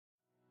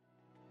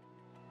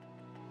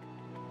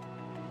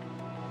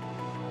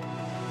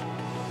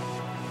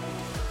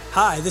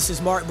Hi, this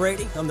is Mark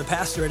Brady. I'm the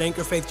pastor at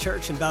Anchor Faith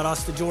Church in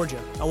Valdosta,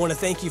 Georgia. I want to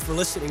thank you for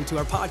listening to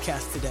our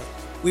podcast today.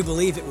 We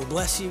believe it will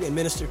bless you and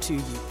minister to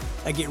you.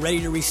 Now get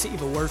ready to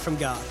receive a word from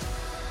God.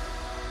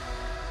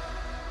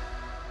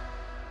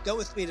 Go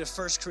with me to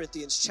 1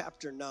 Corinthians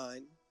chapter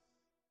 9.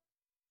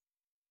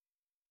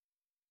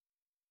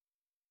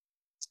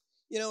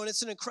 You know, and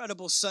it's an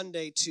incredible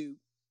Sunday to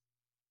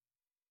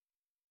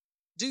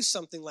do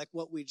something like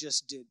what we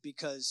just did,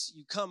 because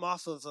you come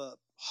off of a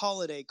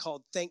holiday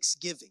called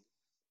Thanksgiving.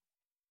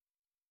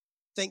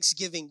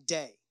 Thanksgiving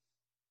Day.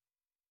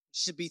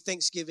 Should be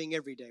Thanksgiving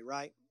every day,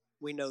 right?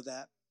 We know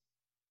that.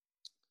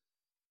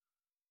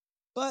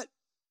 But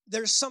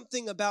there's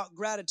something about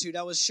gratitude.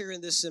 I was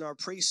sharing this in our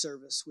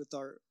pre-service with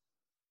our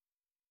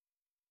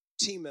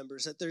team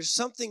members, that there's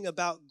something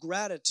about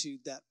gratitude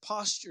that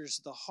postures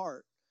the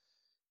heart.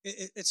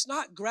 It's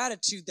not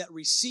gratitude that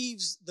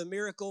receives the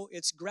miracle,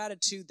 it's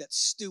gratitude that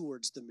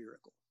stewards the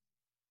miracle.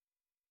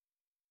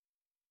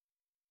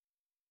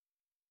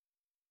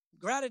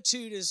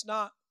 Gratitude is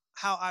not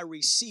how I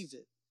receive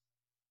it.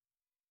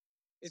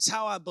 It's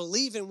how I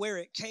believe in where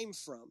it came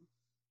from.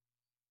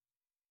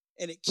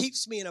 And it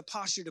keeps me in a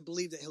posture to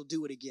believe that he'll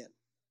do it again.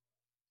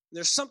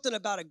 There's something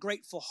about a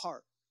grateful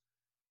heart.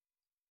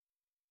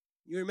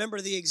 You remember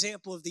the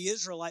example of the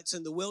Israelites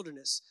in the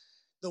wilderness.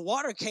 The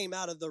water came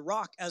out of the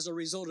rock as a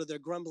result of their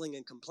grumbling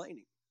and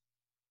complaining.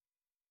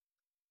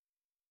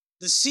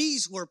 The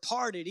seas were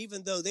parted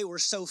even though they were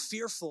so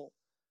fearful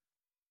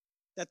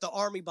that the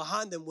army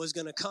behind them was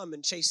going to come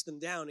and chase them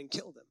down and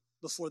kill them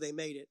before they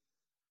made it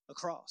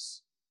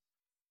across.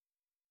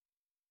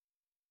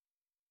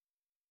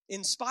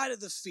 In spite of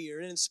the fear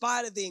and in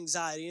spite of the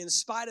anxiety and in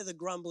spite of the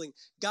grumbling,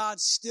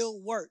 God still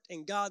worked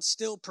and God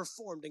still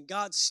performed and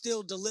God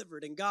still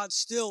delivered and God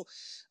still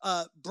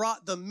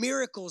brought the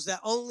miracles that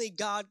only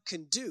God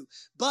can do.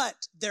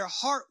 But their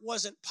heart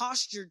wasn't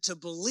postured to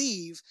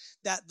believe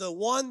that the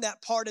one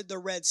that parted the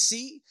Red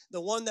Sea,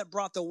 the one that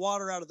brought the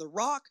water out of the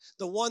rock,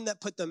 the one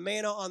that put the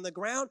manna on the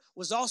ground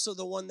was also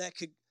the one that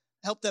could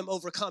help them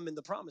overcome in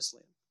the promised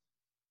land.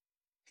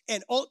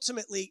 And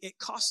ultimately, it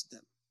cost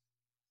them.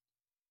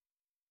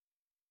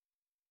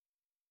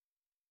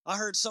 I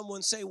heard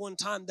someone say one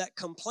time that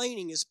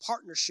complaining is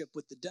partnership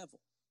with the devil.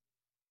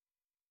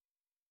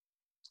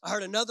 I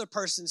heard another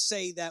person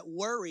say that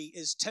worry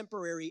is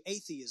temporary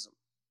atheism.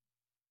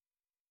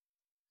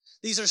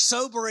 These are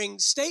sobering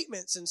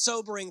statements and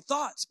sobering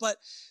thoughts, but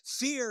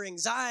fear,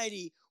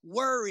 anxiety,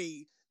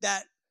 worry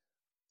that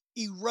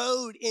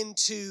erode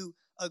into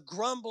a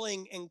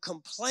grumbling and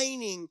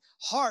complaining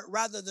heart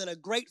rather than a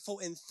grateful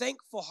and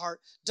thankful heart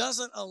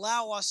doesn't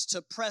allow us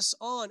to press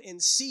on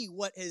and see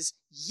what is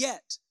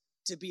yet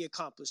to be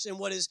accomplished and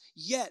what is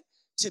yet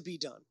to be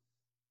done.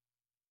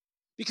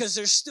 Because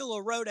there's still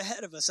a road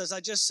ahead of us. As I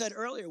just said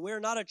earlier,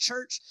 we're not a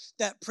church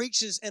that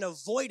preaches an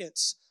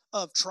avoidance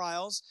of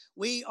trials.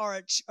 We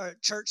are a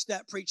church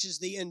that preaches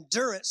the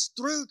endurance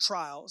through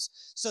trials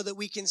so that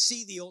we can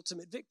see the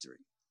ultimate victory.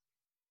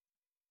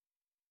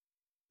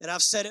 And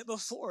I've said it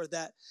before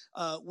that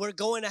we're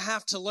going to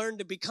have to learn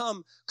to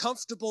become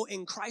comfortable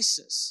in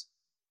crisis.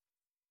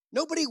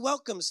 Nobody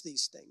welcomes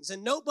these things,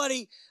 and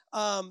nobody,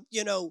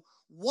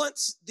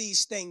 wants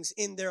these things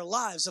in their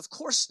lives. Of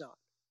course not.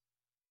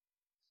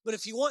 But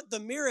if you want the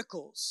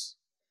miracles,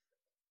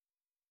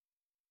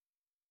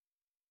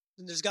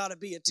 then there's got to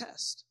be a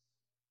test.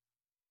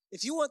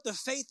 If you want the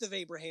faith of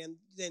Abraham,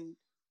 then,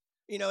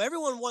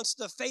 everyone wants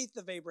the faith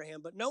of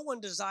Abraham, but no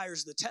one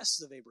desires the tests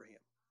of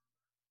Abraham.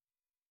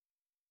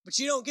 But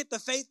you don't get the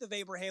faith of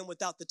Abraham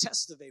without the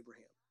test of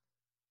Abraham.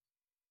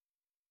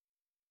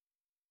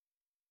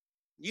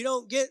 You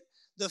don't get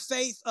the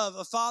faith of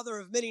a father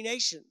of many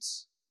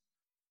nations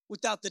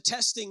without the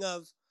testing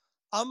of,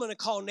 I'm going to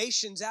call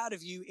nations out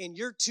of you and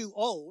you're too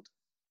old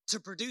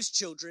to produce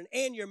children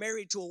and you're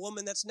married to a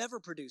woman that's never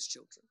produced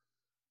children.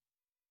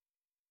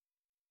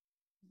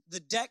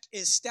 The deck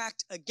is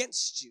stacked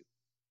against you.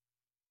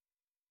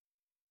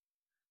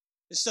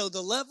 And so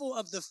the level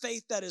of the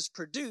faith that is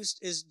produced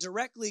is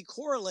directly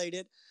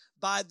correlated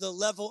by the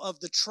level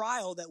of the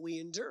trial that we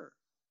endure.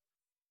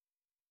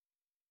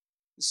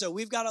 And so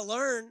we've got to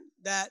learn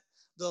that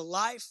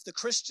the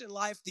Christian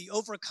life, the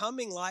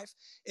overcoming life,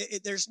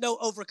 there's no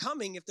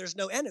overcoming if there's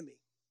no enemy,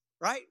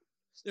 right?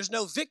 There's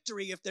no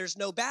victory if there's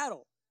no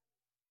battle.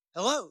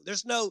 Hello,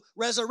 there's no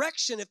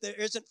resurrection if there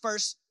isn't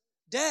first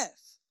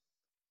death.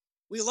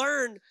 We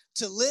learn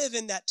to live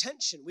in that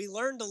tension. We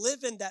learn to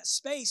live in that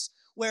space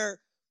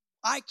where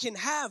I can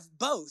have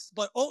both,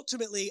 but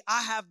ultimately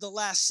I have the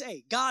last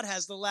say. God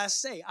has the last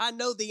say. I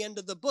know the end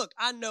of the book.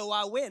 I know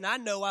I win. I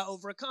know I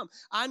overcome.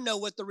 I know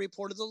what the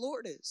report of the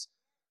Lord is.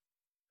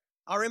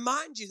 I'll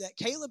remind you that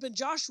Caleb and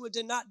Joshua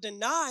did not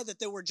deny that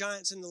there were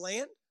giants in the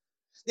land.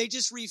 They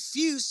just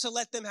refused to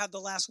let them have the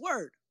last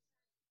word.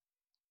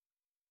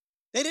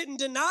 They didn't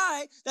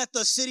deny that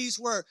the cities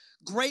were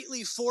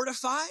greatly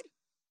fortified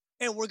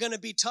and were going to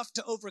be tough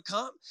to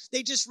overcome.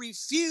 They just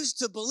refused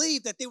to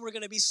believe that they were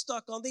going to be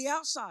stuck on the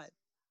outside.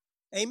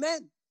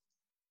 Amen.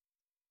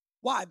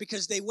 Why?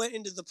 Because they went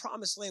into the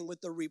promised land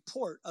with the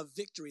report of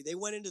victory. They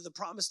went into the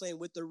promised land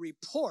with the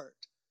report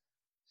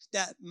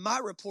that my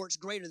report's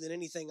greater than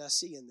anything I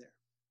see in there.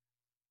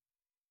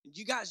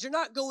 You guys, you're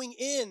not going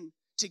in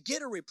to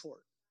get a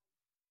report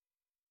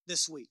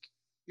this week.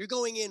 You're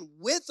going in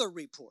with a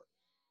report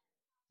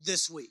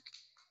this week.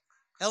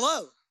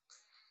 Hello.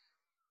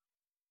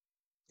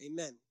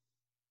 Amen.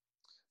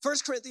 1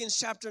 Corinthians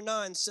chapter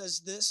 9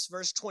 says this,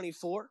 verse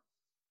 24.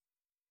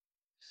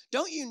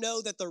 Don't you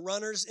know that the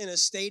runners in a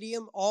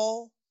stadium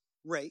all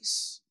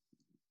race,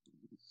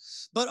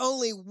 but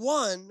only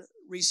one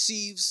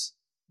receives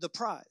the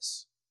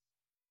prize?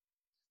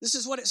 This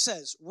is what it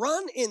says.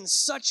 Run in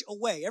such a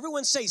way.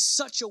 Everyone say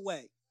such a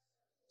way.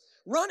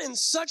 Run in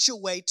such a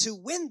way to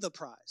win the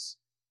prize.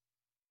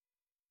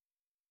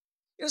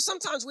 You know,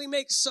 sometimes we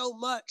make so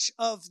much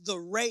of the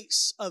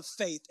race of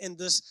faith and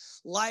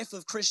this life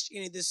of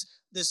Christianity,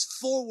 this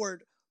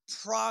forward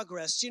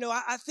progress. You know,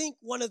 I think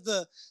one of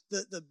the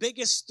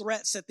biggest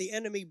threats that the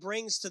enemy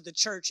brings to the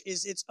church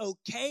is it's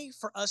okay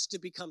for us to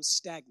become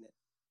stagnant.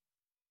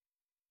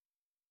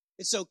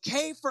 It's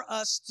okay for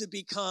us to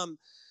become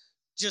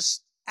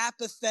just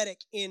apathetic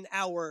in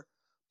our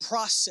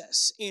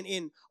process,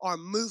 in our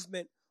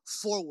movement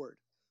forward.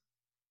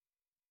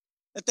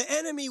 That the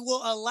enemy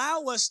will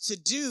allow us to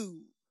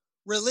do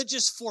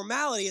religious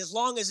formality as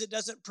long as it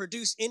doesn't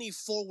produce any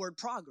forward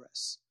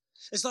progress.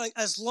 It's like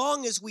as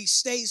long as we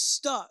stay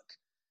stuck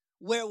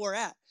where we're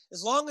at,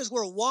 as long as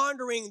we're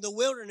wandering the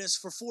wilderness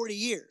for 40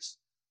 years.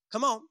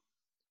 Come on.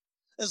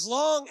 As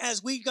long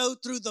as we go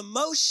through the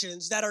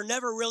motions that are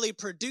never really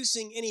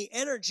producing any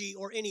energy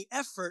or any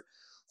effort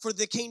for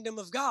the kingdom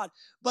of God.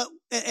 But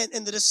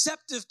and the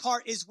deceptive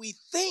part is we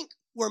think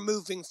we're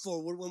moving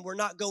forward when we're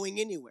not going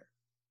anywhere.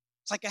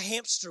 It's like a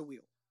hamster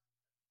wheel.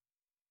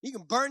 You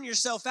can burn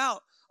yourself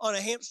out on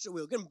a hamster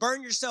wheel. You can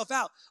burn yourself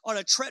out on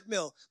a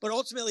treadmill, but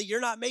ultimately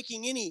you're not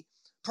making any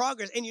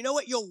progress. And you know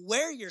what? You'll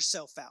wear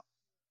yourself out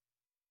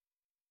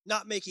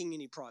not making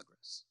any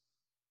progress.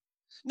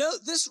 No,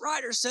 this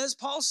writer says,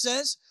 Paul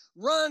says,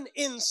 run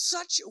in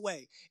such a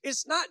way.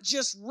 It's not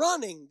just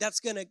running that's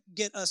going to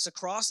get us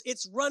across.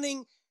 It's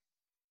running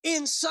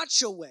in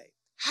such a way.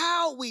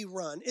 How we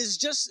run is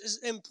just as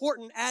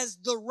important as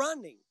the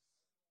running.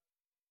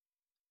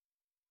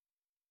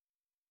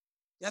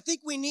 I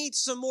think we need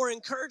some more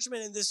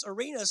encouragement in this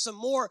arena, some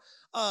more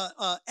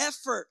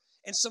effort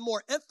and some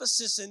more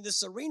emphasis in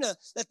this arena,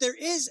 that there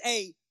is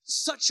a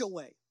such a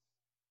way.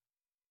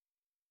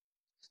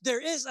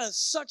 There is a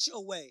such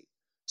a way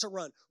to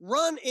run.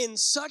 Run in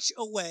such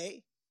a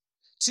way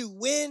to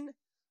win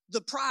the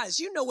prize.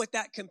 You know what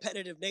that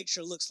competitive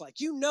nature looks like.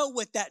 You know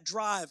what that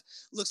drive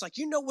looks like.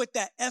 You know what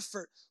that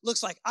effort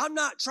looks like. I'm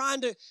not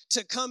trying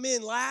to come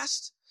in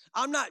last.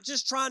 I'm not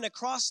just trying to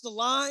cross the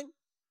line.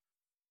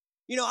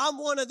 You know, I'm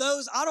one of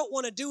those, I don't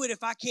want to do it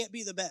if I can't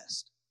be the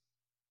best.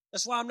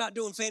 That's why I'm not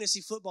doing fantasy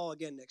football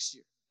again next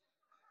year.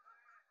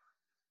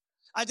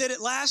 I did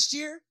it last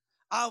year.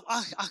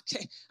 I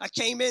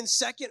came in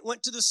second,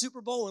 went to the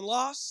Super Bowl and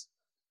lost.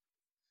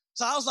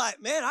 So I was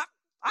like, man,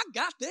 I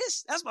got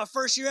this. That's my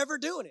first year ever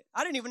doing it.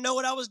 I didn't even know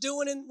what I was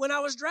doing when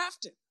I was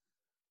drafted.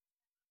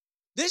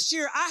 This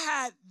year, I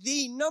had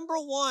the number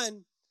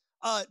one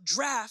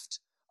draft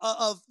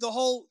of the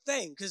whole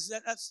thing, because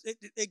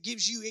it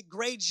gives you, it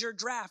grades your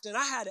draft, and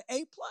I had an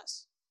A+.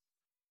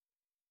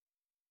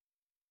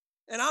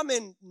 And I'm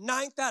in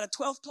 9th out of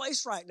 12th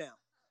place right now.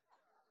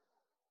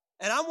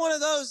 And I'm one of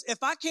those,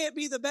 if I can't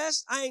be the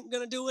best, I ain't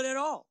going to do it at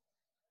all.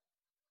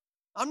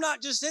 I'm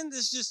not just in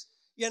this just,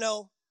 you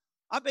know,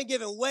 I've been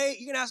giving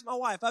you can ask my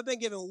wife, I've been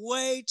giving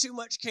way too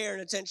much care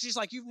and attention. She's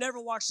like, you've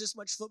never watched this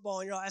much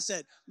football in your life. I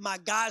said, my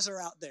guys are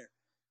out there.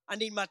 I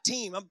need my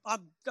team.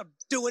 I'm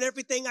doing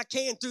everything I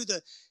can through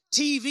the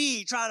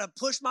TV, trying to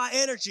push my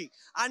energy.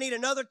 I need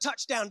another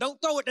touchdown.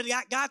 Don't throw it to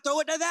that guy. Throw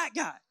it to that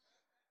guy.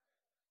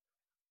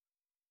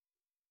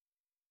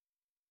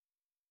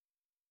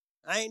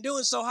 I ain't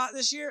doing so hot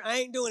this year. I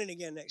ain't doing it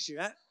again next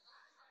year.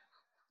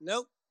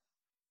 Nope.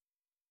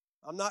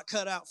 I'm not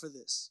cut out for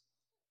this.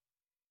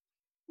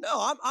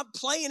 No, I'm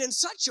playing in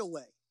such a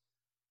way.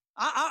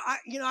 I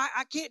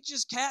can't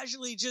just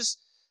casually just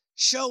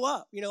show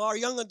up. You know, our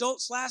young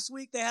adults last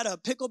week, they had a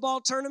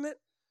pickleball tournament.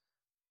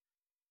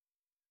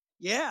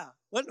 Yeah.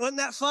 Wasn't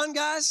that fun,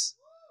 guys?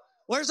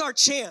 Where's our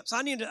champs?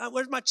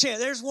 Where's my champ?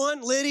 There's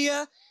one,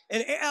 Lydia.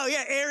 And, oh,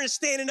 yeah, Aaron's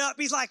standing up.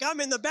 He's like,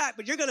 I'm in the back,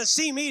 but you're going to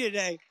see me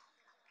today.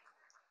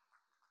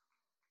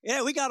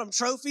 Yeah, we got them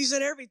trophies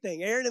and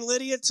everything. Aaron and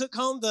Lydia took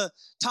home the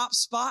top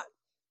spot.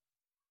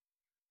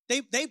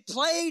 They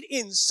played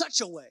in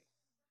such a way.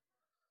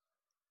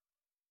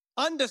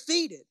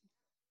 Undefeated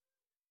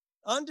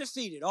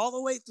all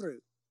the way through.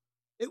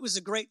 It was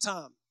a great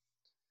time.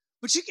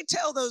 But you can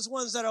tell those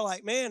ones that are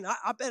like, man,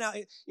 I've been out.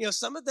 You know,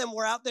 some of them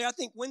were out there. I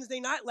think Wednesday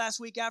night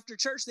last week after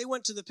church, they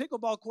went to the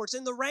pickleball courts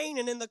in the rain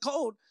and in the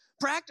cold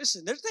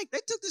practicing. They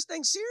took this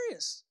thing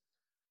serious.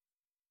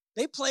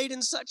 They played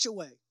in such a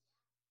way.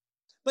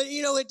 But,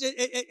 you know,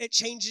 it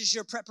changes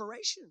your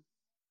preparation.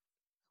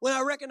 When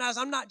I recognize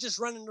I'm not just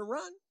running to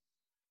run.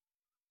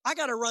 I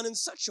got to run in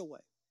such a way.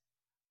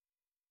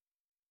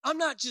 I'm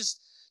not just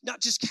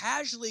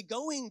casually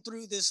going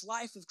through this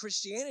life of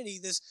Christianity,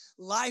 this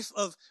life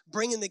of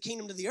bringing the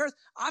kingdom to the earth.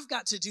 I've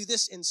got to do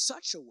this in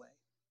such a way.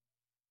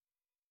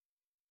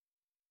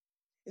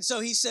 And so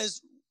he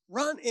says,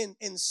 run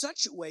in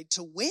such a way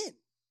to win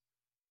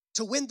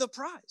the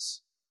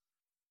prize.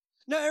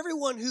 Now,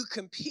 everyone who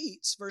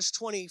competes, verse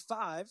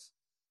 25,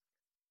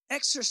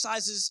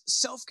 exercises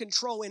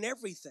self-control in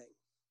everything.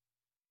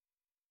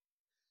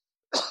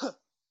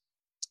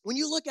 When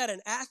you look at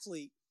an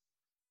athlete,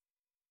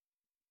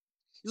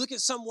 you look at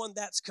someone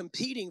that's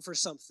competing for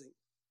something,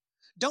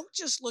 don't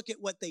just look at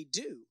what they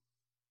do.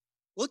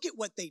 Look at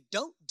what they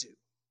don't do.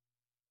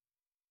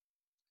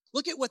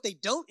 Look at what they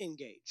don't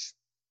engage.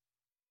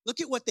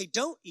 Look at what they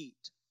don't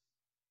eat.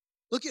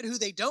 Look at who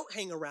they don't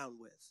hang around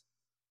with.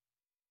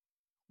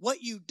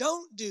 What you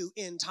don't do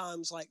in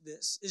times like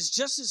this is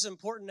just as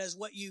important as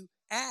what you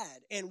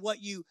add and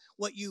what you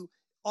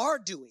are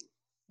doing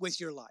with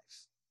your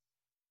life.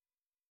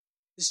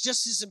 It's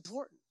just as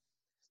important.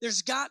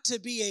 There's got to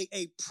be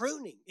a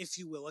pruning, if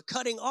you will, a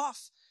cutting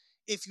off,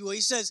 if you will.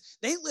 He says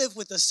they live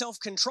with a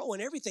self-control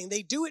in everything.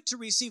 They do it to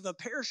receive a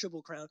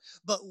perishable crown,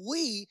 but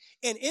we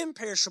an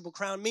imperishable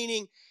crown,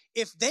 meaning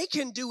if they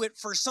can do it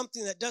for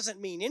something that doesn't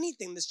mean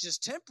anything, that's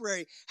just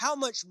temporary, how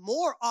much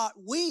more ought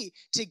we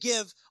to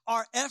give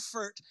our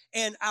effort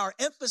and our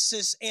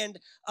emphasis and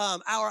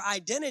our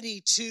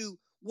identity to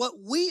what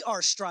we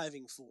are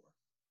striving for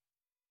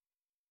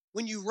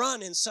when you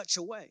run in such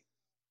a way?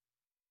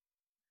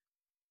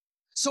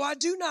 So I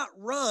do not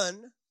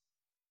run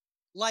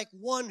like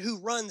one who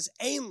runs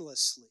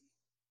aimlessly.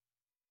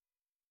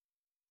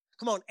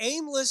 Come on,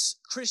 aimless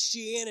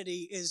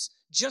Christianity is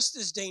just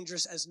as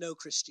dangerous as no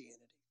Christianity,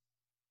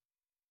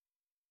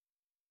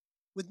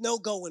 with no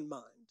goal in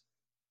mind,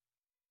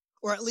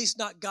 or at least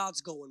not God's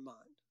goal in mind.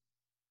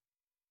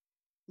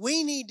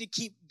 We need to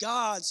keep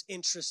God's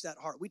interest at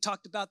heart. We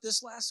talked about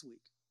this last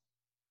week.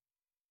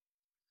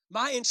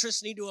 My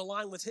interests need to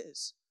align with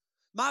his.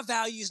 My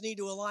values need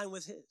to align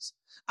with his.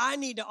 I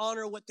need to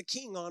honor what the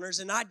king honors,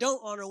 and I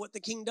don't honor what the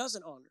king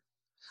doesn't honor.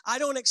 I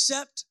don't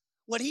accept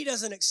what he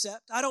doesn't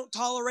accept. I don't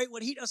tolerate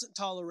what he doesn't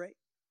tolerate.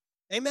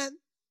 Amen?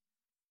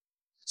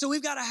 So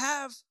we've got to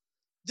have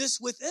this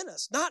within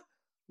us, not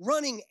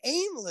running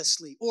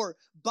aimlessly or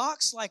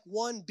box like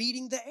one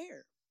beating the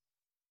air.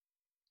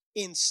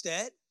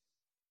 Instead,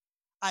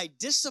 I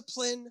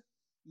discipline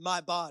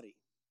my body.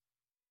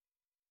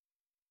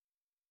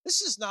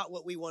 This is not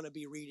what we want to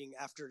be reading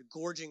after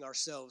gorging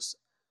ourselves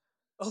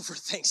over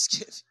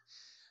Thanksgiving.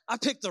 I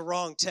picked the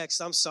wrong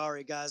text. I'm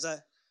sorry, guys. I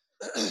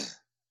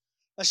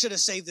should have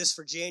saved this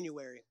for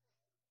January.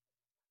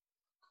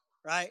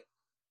 Right?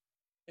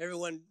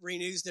 Everyone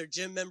renews their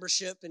gym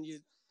membership and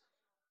you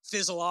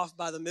fizzle off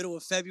by the middle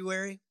of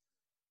February.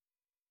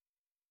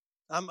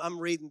 I'm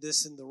reading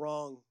this in the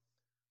wrong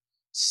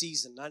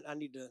season. I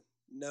need to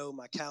know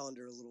my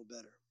calendar a little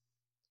better.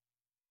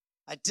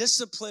 I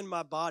discipline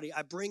my body.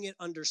 I bring it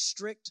under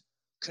strict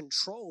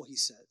control, he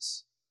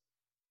says,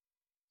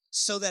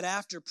 so that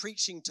after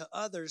preaching to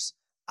others,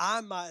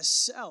 I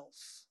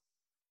myself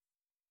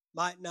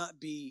might not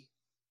be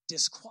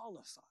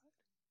disqualified.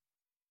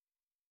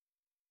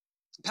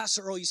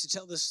 Pastor Earl used to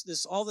tell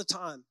this all the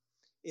time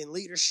in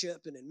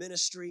leadership and in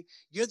ministry.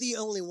 You're the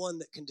only one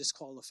that can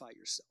disqualify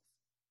yourself.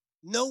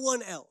 No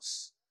one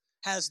else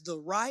has the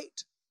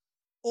right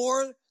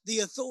or the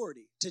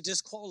authority to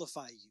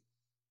disqualify you.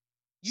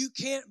 You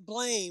can't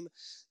blame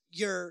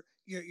your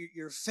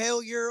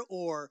failure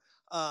or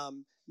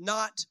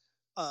not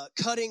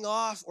cutting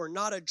off or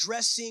not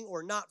addressing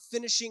or not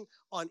finishing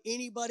on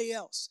anybody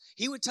else.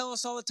 He would tell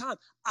us all the time,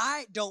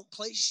 I don't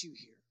place you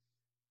here.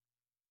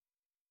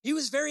 He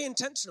was very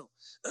intentional.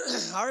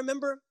 I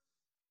remember,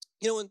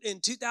 in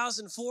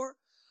 2004,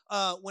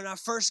 when I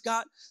first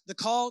got the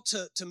call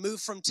to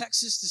move from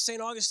Texas to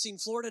St. Augustine,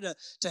 Florida,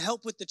 to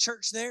help with the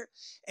church there.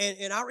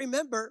 And I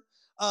remember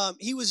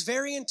he was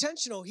very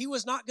intentional. He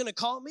was not going to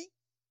call me.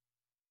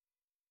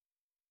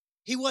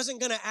 He wasn't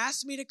going to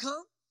ask me to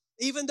come,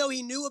 even though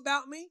he knew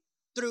about me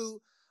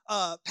through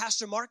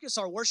Pastor Marcus,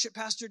 our worship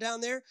pastor down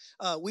there.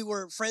 We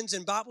were friends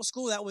in Bible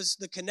school. That was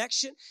the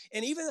connection.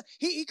 And even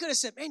he could have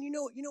said, man, you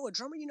know a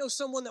drummer,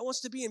 someone that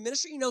wants to be in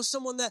ministry,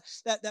 someone that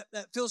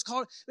feels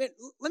called. Man,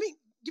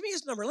 give me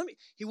his number.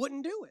 He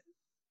wouldn't do it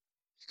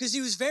because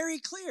he was very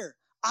clear.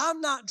 I'm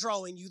not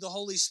drawing you. The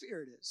Holy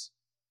Spirit is.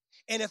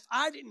 And if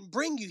I didn't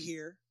bring you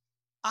here,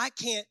 I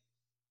can't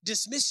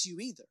dismiss you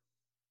either.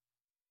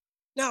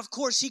 Now, of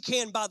course, he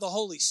can by the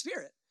Holy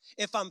Spirit.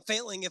 If I'm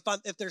failing,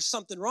 if there's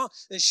something wrong,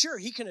 then sure,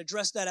 he can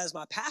address that as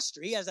my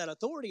pastor. He has that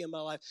authority in my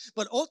life.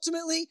 But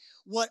ultimately,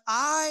 what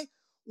I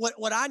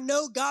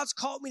know God's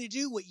called me to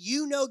do, what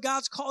you know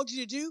God's called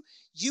you to do,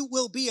 you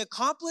will be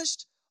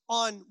accomplished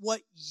on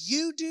what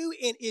you do,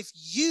 and if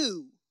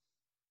you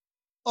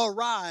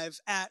arrive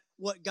at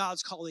what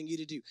God's calling you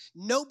to do.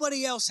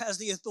 Nobody else has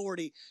the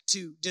authority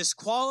to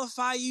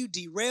disqualify you,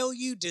 derail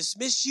you,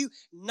 dismiss you,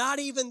 not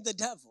even the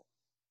devil.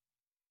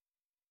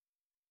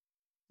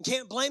 You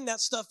can't blame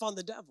that stuff on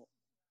the devil.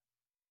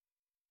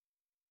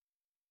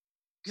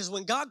 Because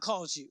when God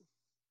calls you,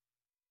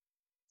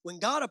 when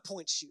God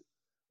appoints you,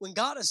 when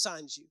God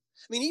assigns you,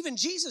 I mean, even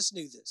Jesus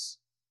knew this.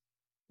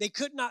 They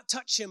could not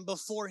touch him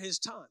before his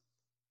time.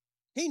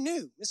 He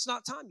knew it's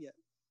not time yet.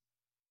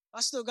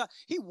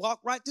 He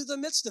walked right through the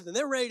midst of them.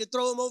 They're ready to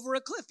throw him over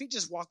a cliff. He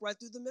just walked right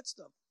through the midst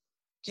of them.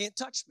 Can't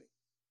touch me.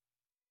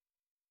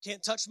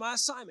 Can't touch my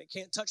assignment.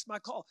 Can't touch my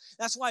call.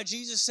 That's why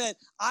Jesus said,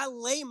 I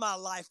lay my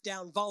life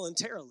down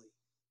voluntarily.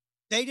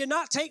 They did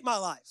not take my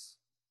life.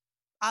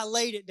 I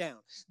laid it down.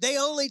 They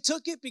only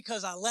took it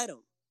because I let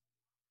them.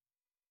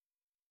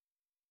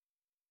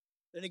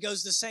 And it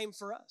goes the same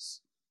for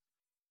us.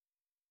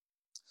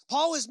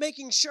 Paul is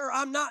making sure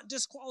I'm not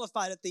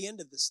disqualified at the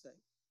end of this thing.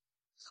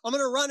 I'm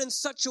going to run in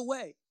such a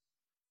way.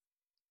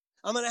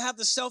 I'm going to have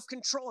the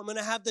self-control. I'm going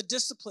to have the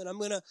discipline. I'm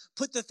going to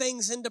put the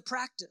things into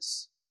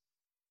practice.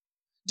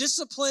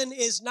 Discipline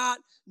is not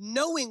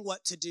knowing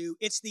what to do.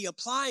 It's the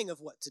applying of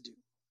what to do.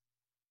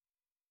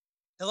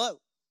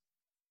 Hello.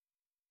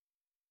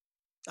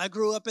 I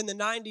grew up in the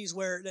 90s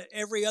where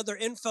every other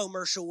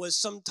infomercial was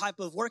some type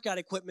of workout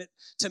equipment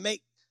to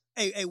make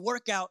a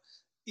workout,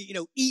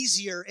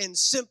 easier and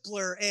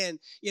simpler. And,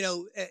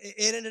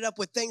 it ended up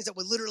with things that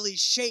would literally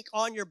shake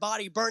on your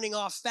body, burning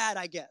off fat,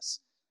 I guess.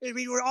 I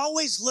mean, we're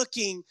always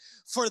looking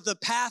for the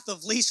path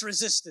of least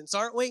resistance,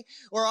 aren't we?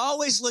 We're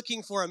always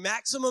looking for a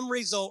maximum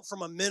result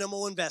from a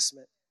minimal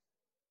investment.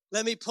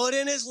 Let me put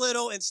in as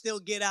little and still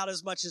get out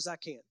as much as I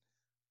can.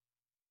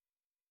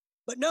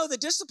 But no, the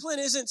discipline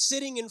isn't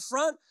sitting in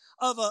front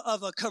of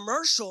a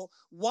commercial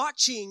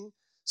watching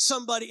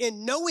somebody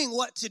and knowing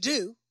what to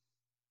do.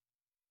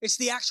 It's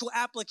the actual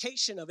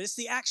application of it. It's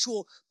the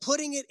actual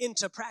putting it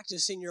into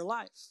practice in your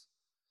life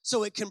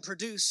so it can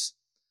produce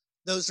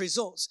those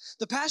results.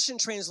 The Passion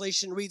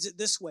Translation reads it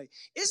this way.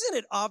 Isn't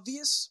it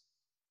obvious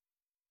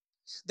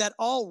that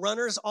all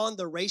runners on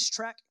the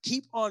racetrack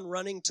keep on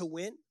running to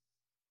win,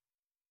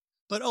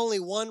 but only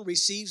one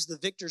receives the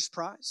victor's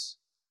prize?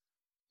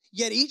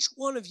 Yet each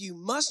one of you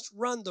must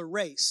run the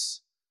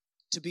race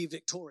to be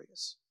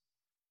victorious.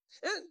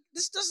 And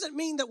this doesn't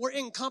mean that we're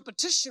in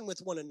competition with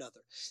one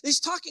another. He's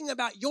talking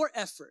about your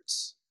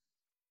efforts.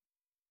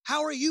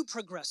 How are you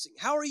progressing?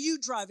 How are you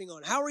driving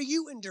on? How are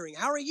you enduring?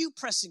 How are you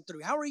pressing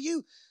through? How are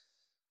you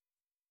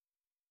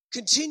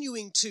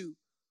continuing to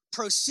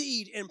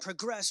proceed and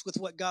progress with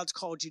what God's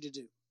called you to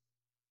do?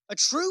 A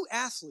true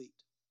athlete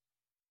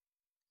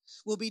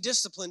will be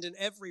disciplined in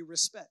every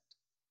respect,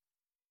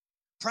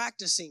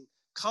 practicing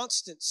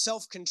constant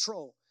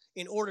self-control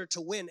in order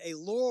to win a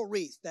laurel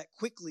wreath that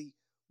quickly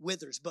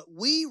withers. But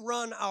we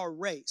run our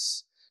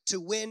race to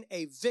win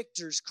a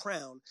victor's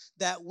crown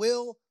that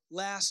will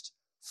last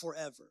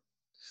forever.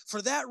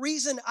 For that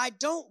reason, I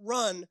don't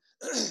run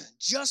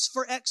just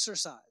for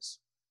exercise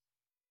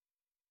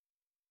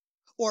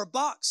or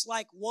box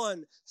like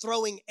one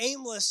throwing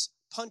aimless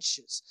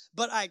punches,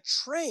 but I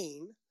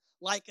train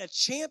like a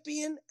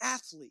champion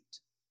athlete.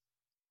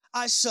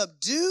 I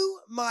subdue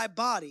my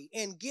body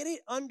and get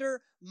it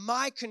under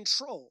my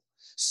control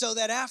so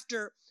that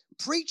after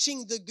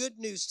preaching the good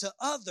news to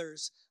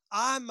others,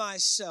 I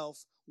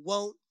myself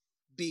won't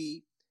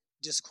be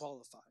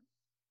disqualified.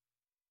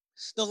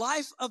 The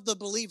life of the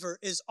believer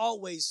is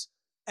always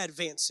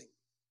advancing.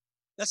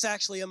 That's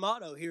actually a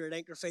motto here at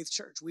Anchor Faith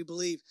Church. We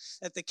believe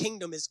that the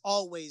kingdom is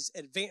always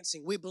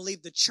advancing. We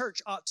believe the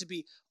church ought to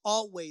be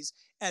always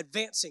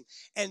advancing.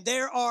 And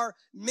there are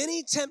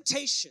many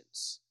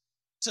temptations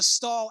to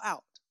stall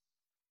out.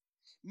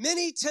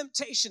 Many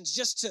temptations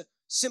just to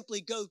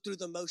simply go through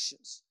the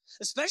motions,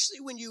 especially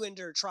when you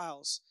endure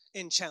trials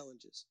and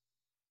challenges.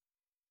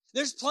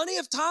 There's plenty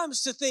of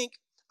times to think,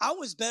 I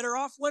was better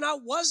off when I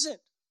wasn't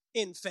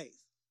in faith.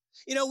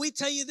 We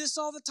tell you this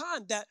all the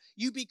time, that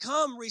you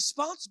become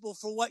responsible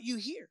for what you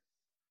hear.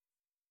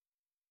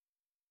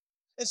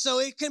 And so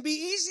it can be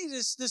easy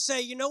to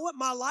say, you know what,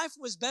 my life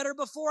was better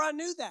before I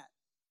knew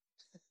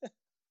that.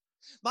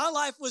 My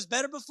life was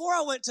better before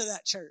I went to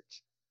that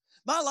church.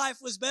 My life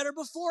was better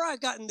before I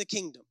got in the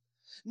kingdom.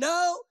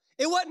 No,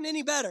 it wasn't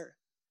any better.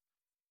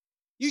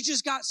 You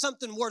just got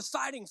something worth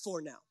fighting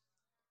for now.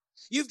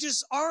 You've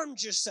just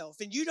armed yourself,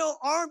 and you don't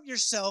arm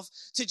yourself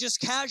to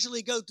just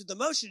casually go through the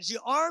motions. You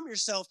arm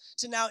yourself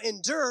to now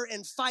endure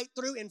and fight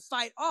through and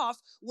fight off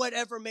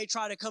whatever may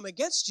try to come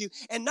against you.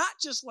 And not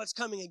just what's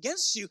coming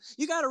against you.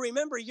 You got to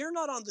remember, you're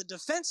not on the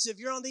defensive,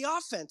 you're on the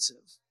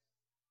offensive.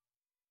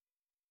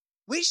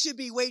 We should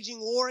be waging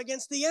war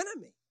against the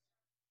enemy.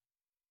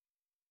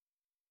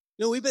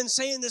 We've been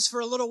saying this for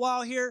a little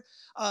while here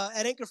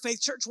at Anchor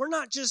Faith Church. We're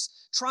not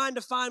just trying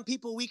to find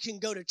people we can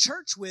go to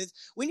church with.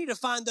 We need to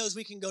find those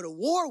we can go to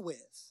war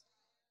with.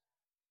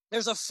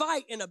 There's a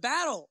fight and a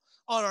battle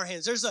on our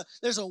hands.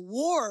 There's a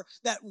war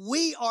that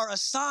we are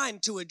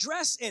assigned to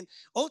address. And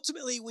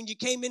ultimately, when you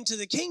came into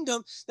the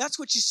kingdom, that's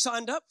what you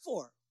signed up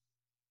for.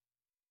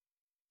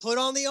 Put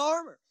on the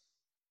armor.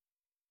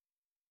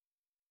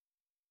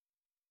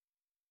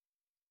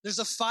 There's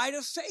a fight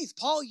of faith.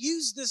 Paul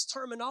used this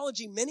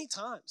terminology many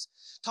times,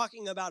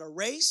 talking about a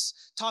race,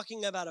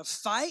 talking about a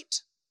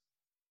fight.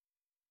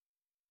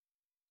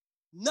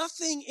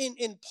 Nothing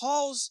in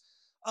Paul's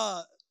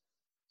uh,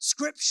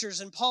 scriptures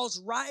and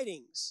Paul's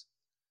writings,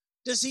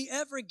 does he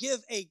ever give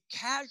a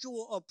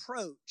casual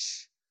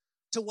approach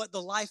to what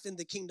the life in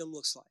the kingdom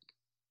looks like?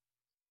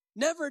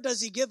 Never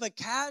does he give a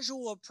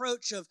casual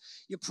approach of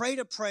you prayed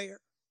a prayer.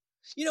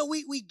 You know,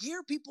 we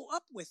gear people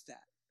up with that.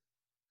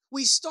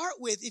 We start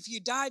with, if you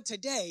died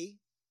today,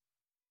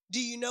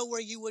 do you know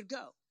where you would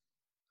go?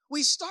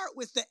 We start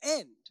with the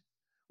end.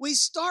 We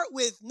start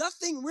with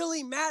nothing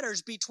really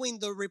matters between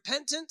the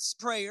repentance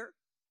prayer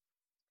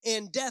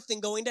and death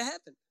and going to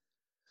heaven.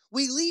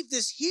 We leave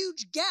this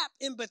huge gap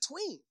in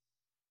between,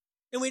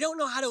 and we don't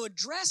know how to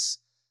address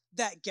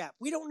that gap.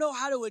 We don't know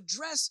how to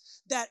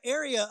address that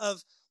area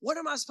of what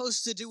am I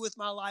supposed to do with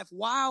my life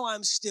while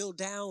I'm still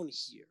down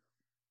here?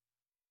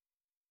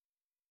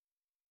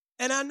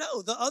 And I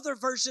know the other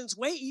version's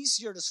way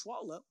easier to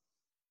swallow.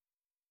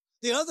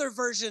 The other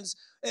versions,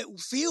 it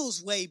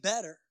feels way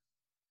better.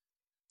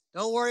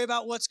 Don't worry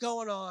about what's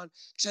going on.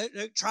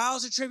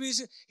 Trials and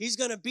tribulations, he's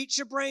going to beat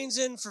your brains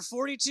in for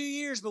 42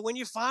 years. But when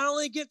you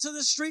finally get to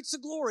the streets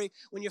of glory,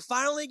 when you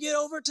finally get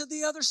over to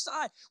the other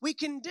side, we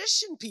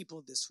condition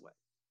people this way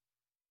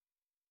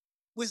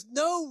with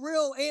no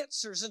real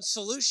answers and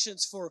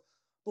solutions for,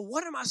 but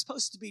what am I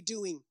supposed to be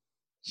doing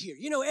here?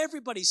 You know,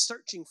 everybody's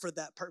searching for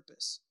that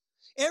purpose.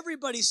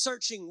 Everybody's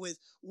searching with,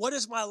 what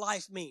does my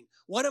life mean?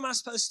 What am I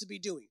supposed to be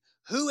doing?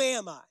 Who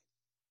am I?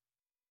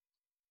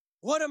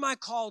 What am I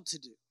called to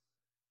do?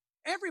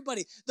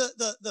 Everybody,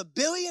 the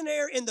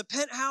billionaire in the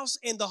penthouse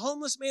and the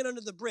homeless man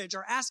under the bridge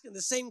are asking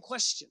the same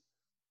question.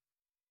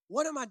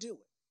 What am I doing?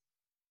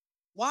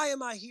 Why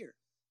am I here?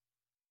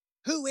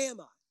 Who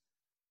am I?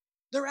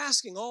 They're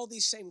asking all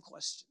these same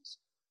questions.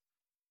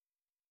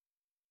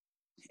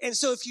 And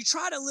so if you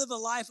try to live a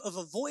life of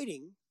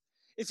avoiding,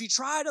 if you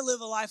try to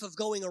live a life of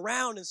going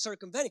around and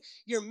circumventing,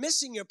 you're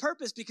missing your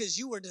purpose because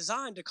you were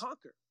designed to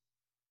conquer.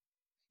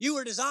 You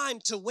were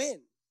designed to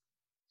win.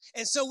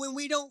 And so when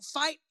we don't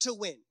fight to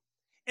win,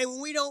 and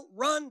when we don't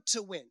run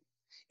to win,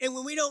 and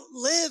when we don't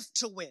live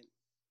to win,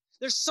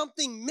 there's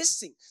something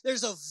missing.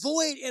 There's a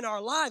void in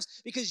our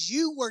lives because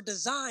you were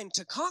designed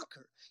to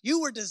conquer.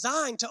 You were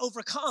designed to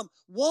overcome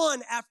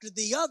one after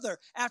the other,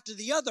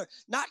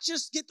 not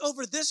just get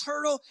over this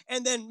hurdle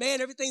and then,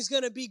 man, everything's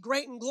going to be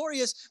great and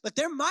glorious, but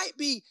there might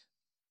be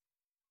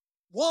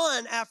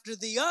one after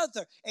the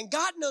other. And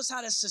God knows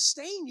how to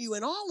sustain you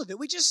in all of it.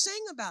 We just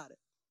sang about it.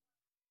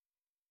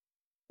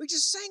 We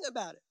just sang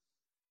about it.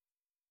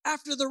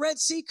 After the Red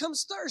Sea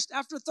comes thirst.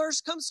 After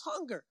thirst comes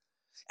hunger.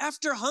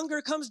 After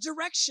hunger comes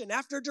direction.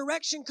 After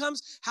direction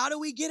comes, how do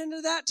we get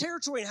into that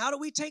territory? And how do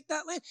we take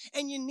that land?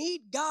 And you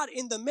need God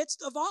in the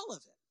midst of all of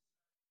it.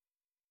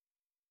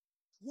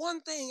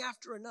 One thing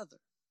after another.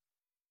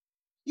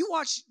 You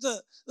watch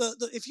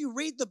if you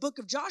read the book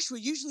of Joshua,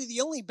 usually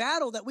the only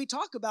battle that we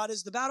talk about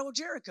is the Battle of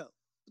Jericho.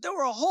 But there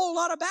were a whole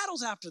lot of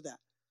battles after that.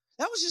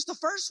 That was just the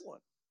first one.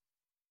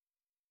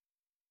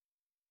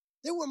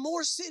 There were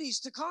more cities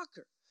to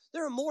conquer.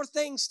 There are more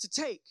things to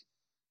take.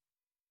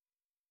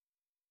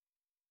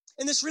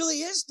 And this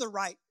really is the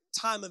right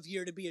time of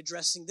year to be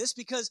addressing this,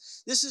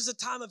 because this is a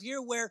time of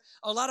year where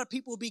a lot of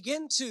people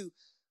begin to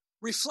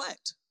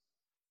reflect,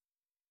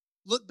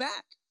 look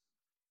back.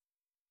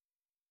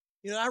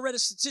 You know, I read a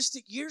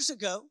statistic years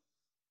ago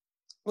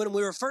when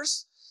we were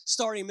first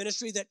starting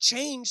ministry that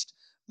changed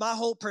my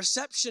whole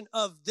perception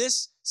of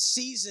this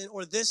season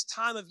or this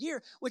time of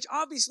year, which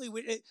obviously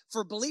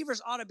for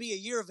believers ought to be a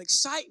year of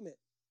excitement.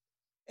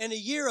 And a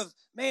year of,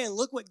 man,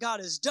 look what God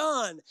has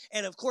done.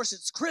 And of course,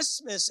 it's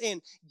Christmas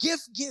and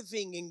gift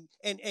giving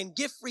and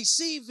gift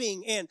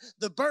receiving and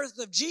the birth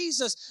of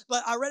Jesus.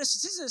 But I read a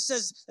statistic that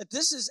says that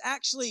this is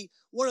actually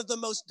one of the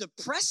most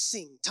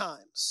depressing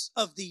times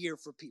of the year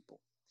for people,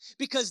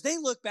 because they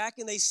look back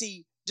and they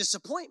see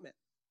disappointment.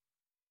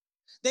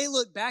 They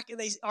look back and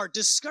they are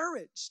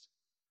discouraged.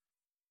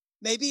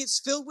 Maybe it's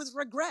filled with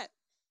regret.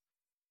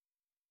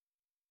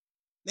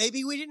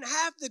 Maybe we didn't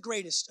have the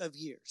greatest of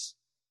years.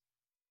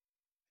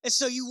 And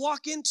so you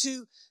walk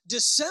into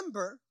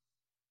December,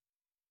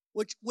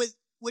 which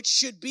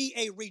should be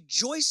a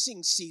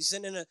rejoicing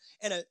season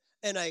and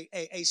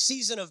a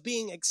season of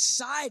being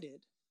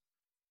excited.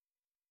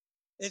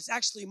 It's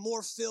actually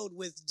more filled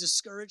with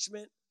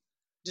discouragement,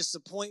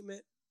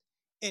 disappointment,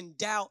 and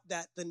doubt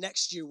that the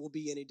next year will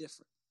be any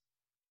different.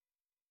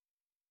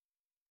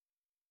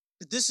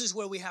 But this is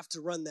where we have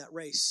to run that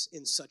race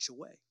in such a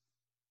way.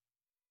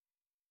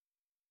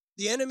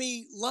 The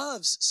enemy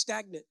loves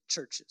stagnant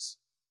churches.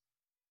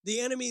 The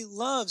enemy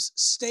loves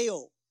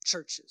stale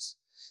churches.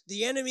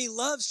 The enemy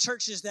loves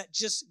churches that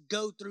just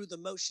go through the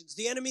motions.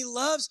 The enemy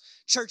loves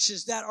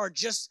churches that are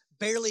just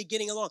barely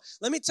getting along.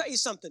 Let me tell you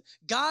something.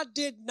 God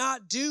did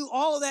not do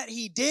all that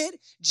he did.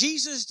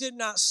 Jesus did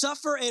not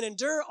suffer and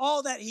endure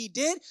all that he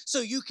did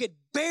so you could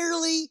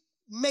barely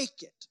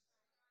make it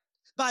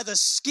by the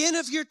skin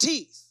of your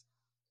teeth.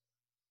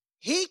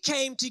 He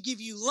came to give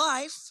you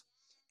life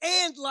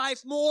and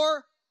life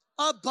more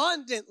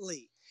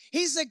abundantly.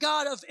 He's the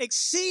God of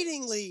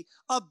exceedingly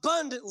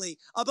abundantly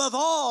above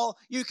all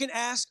you can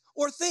ask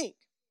or think.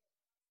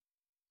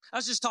 I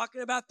was just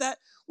talking about that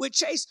with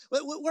Chase.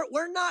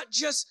 We're not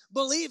just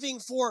believing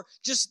for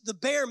just the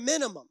bare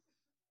minimum.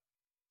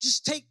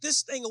 Just take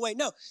this thing away.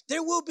 No,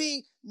 there will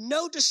be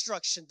no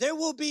destruction. There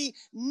will be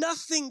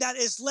nothing that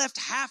is left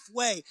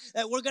halfway,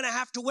 that we're going to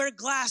have to wear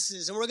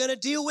glasses and we're going to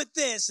deal with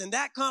this and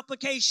that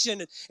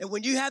complication. And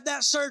when you have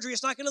that surgery,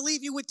 it's not going to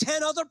leave you with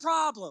 10 other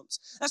problems.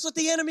 That's what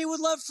the enemy would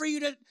love for you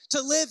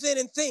to live in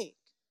and think.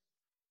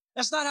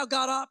 That's not how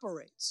God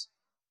operates.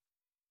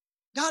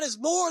 God is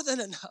more than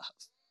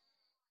enough.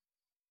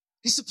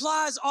 He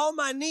supplies all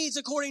my needs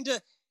according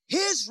to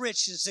his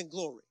riches and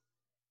glory.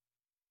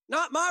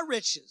 Not my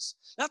riches,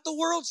 not the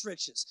world's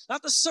riches,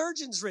 not the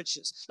surgeon's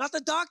riches, not the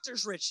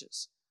doctor's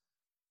riches.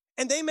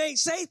 And they may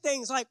say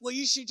things like, well,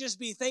 you should just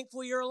be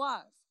thankful you're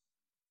alive.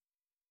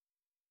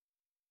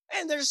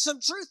 And there's some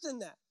truth in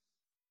that.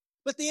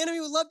 But the enemy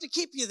would love to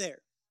keep you there.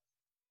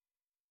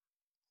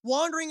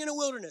 Wandering in a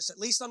wilderness. At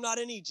least I'm not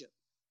in Egypt.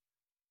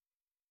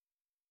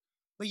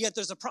 But yet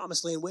there's a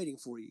promised land waiting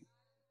for you.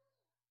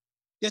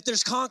 Yet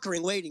there's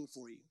conquering waiting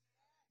for you.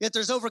 Yet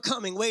there's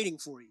overcoming waiting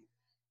for you.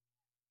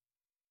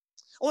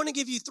 I want to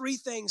give you 3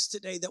 things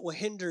today that will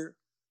hinder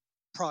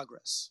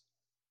progress.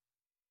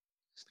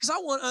 Because I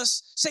want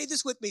us, say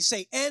this with me,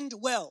 say end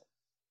well.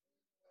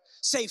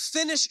 Say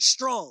finish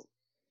strong.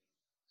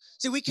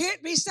 See, we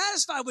can't be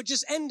satisfied with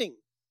just ending.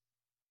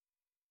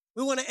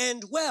 We want to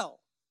end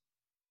well.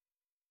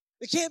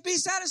 We can't be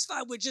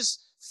satisfied with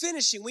just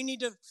finishing. We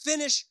need to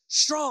finish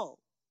strong.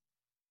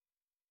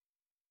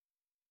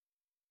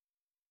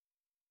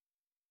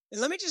 And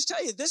let me just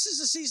tell you, this is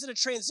a season of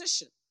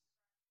transition.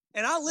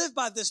 And I live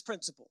by this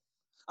principle.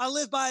 I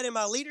live by it in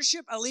my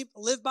leadership. I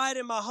live by it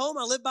in my home.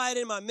 I live by it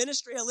in my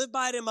ministry. I live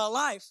by it in my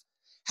life.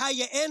 How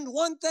you end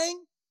one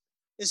thing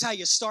is how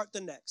you start the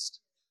next.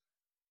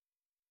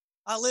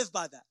 I live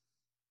by that.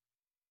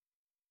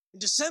 And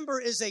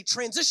December is a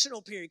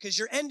transitional period because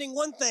you're ending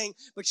one thing,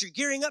 but you're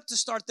gearing up to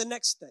start the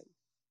next thing.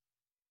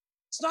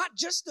 It's not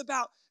just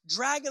about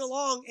dragging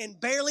along and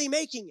barely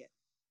making it.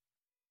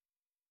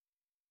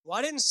 Well,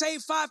 I didn't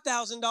save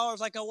 $5,000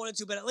 like I wanted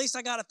to, but at least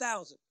I got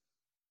 1,000.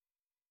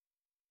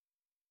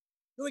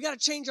 No, we got to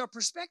change our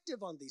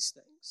perspective on these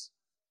things.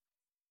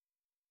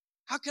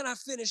 How can I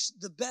finish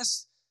the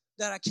best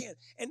that I can?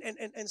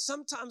 And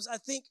sometimes I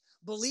think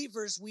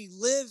believers, we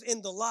live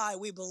in the lie.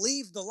 We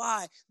believe the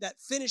lie that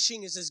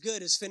finishing is as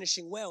good as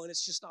finishing well, and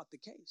it's just not the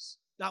case.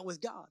 Not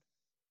with God.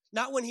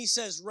 Not when he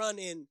says run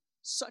in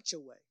such a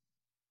way.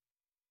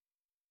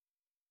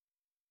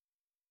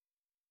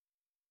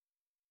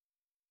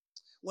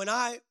 When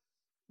I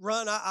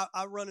run,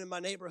 I run in my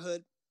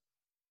neighborhood.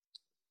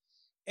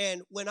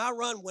 And when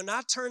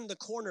I turn the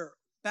corner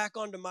back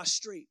onto my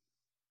street,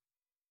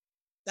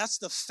 that's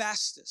the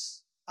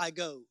fastest I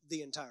go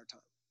the entire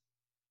time.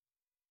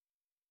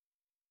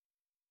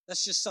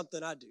 That's just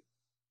something I do.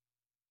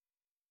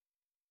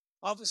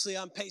 Obviously,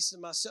 I'm pacing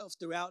myself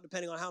throughout,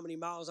 depending on how many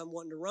miles I'm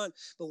wanting to run.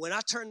 But when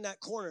I turn that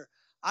corner,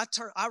 I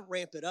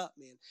ramp it up,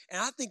 man.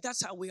 And I think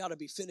that's how we ought to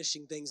be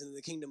finishing things in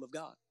the kingdom of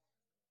God.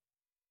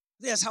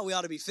 That's how we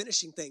ought to be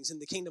finishing things in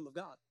the kingdom of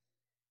God.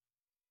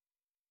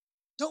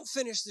 Don't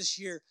finish this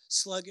year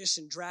sluggish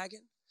and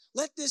dragging.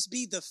 Let this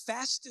be the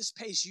fastest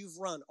pace you've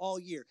run all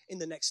year in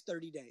the next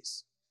 30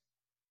 days.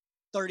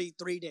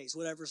 33 days,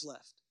 whatever's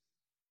left.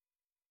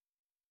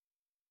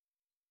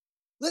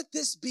 Let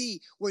this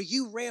be where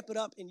you ramp it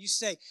up and you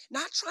say,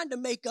 not trying to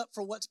make up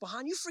for what's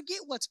behind. You forget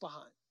what's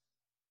behind.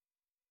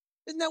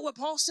 Isn't that what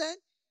Paul said?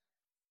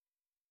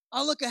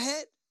 I look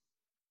ahead.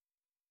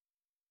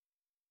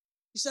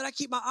 He said, I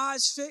keep my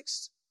eyes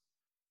fixed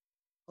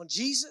on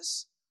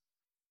Jesus,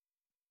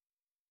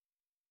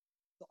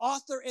 the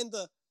author and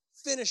the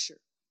finisher.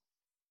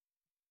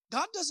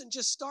 God doesn't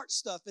just start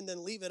stuff and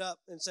then leave it up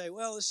and say,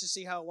 well, let's just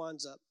see how it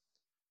winds up.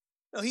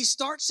 No, he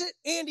starts it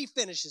and he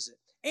finishes it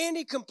and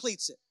he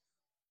completes it.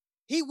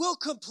 He will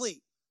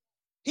complete.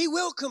 He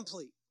will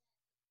complete.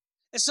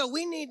 And so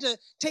we need to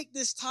take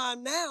this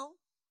time now,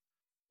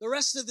 the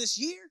rest of this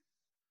year.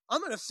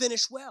 I'm going to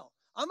finish well.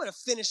 I'm going to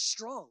finish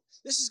strong.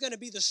 This is going to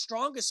be the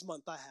strongest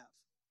month I have.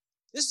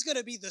 This is going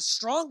to be the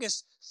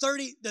strongest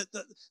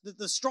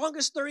the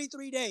strongest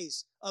 33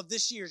 days of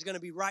this year is going to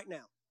be right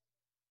now.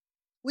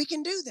 We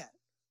can do that.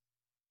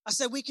 I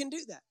said we can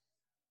do that.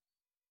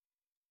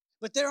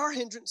 But there are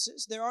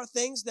hindrances. There are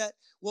things that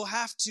we'll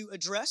have to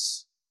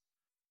address.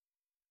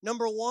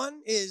 Number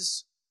one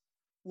is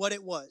what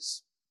it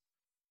was.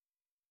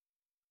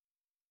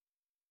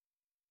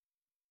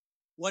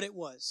 What it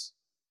was.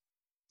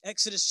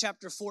 Exodus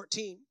chapter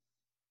 14.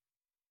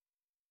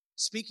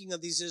 Speaking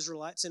of these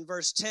Israelites, in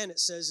verse 10 it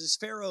says, as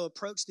Pharaoh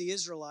approached the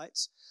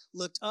Israelites,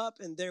 looked up,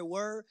 and there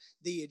were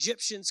the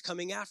Egyptians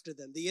coming after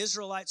them. The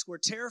Israelites were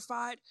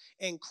terrified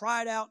and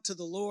cried out to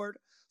the Lord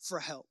for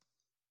help.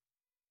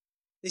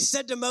 They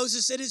said to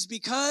Moses, is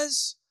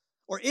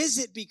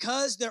it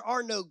because there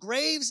are no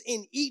graves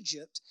in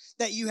Egypt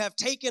that you have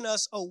taken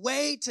us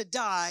away to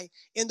die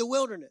in the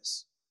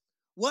wilderness?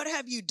 What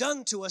have you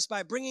done to us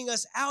by bringing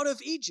us out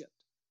of Egypt?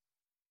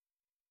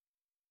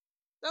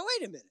 Now,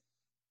 wait a minute.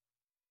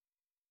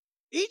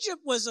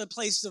 Egypt was a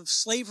place of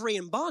slavery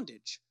and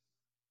bondage.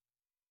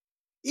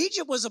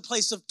 Egypt was a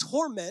place of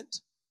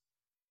torment.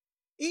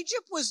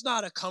 Egypt was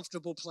not a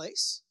comfortable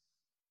place.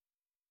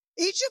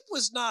 Egypt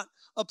was not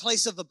a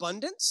place of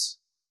abundance.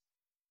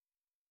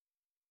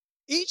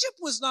 Egypt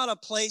was not a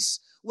place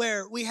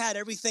where we had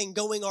everything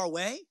going our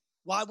way.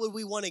 Why would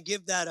we want to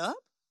give that up?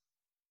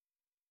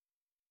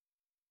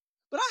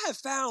 But I have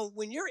found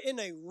when you're in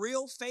a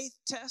real faith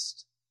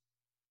test,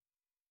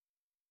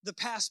 the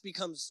past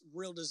becomes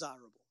real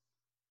desirable.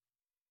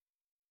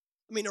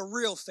 I mean, a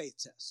real faith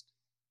test.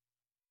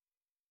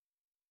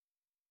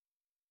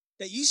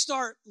 That you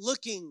start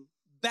looking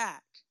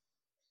back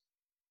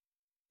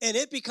and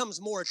it becomes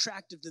more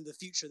attractive than the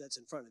future that's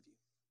in front of you.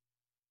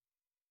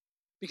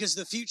 Because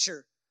the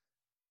future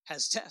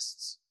has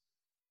tests.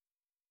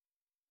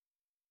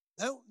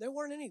 No, there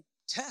weren't any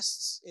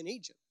tests in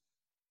Egypt.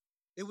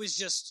 It was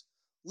just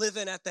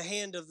living at the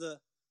hand of the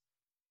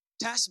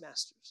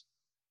taskmasters,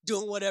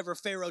 doing whatever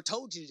Pharaoh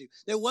told you to do.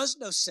 There was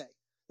no say.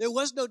 There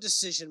was no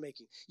decision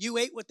making. You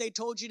ate what they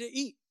told you to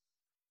eat.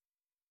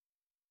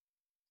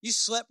 You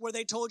slept where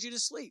they told you to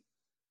sleep,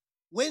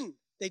 when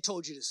they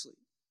told you to sleep.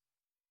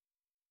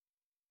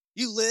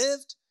 You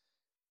lived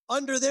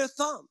under their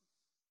thumb.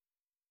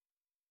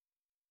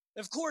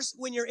 Of course,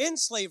 when you're in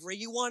slavery,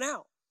 you want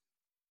out.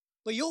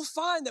 But you'll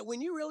find that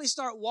when you really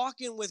start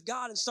walking with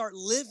God and start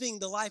living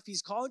the life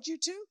He's called you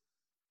to,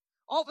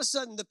 all of a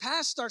sudden the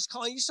past starts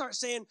calling. You start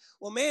saying,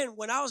 well, man,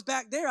 when I was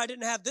back there, I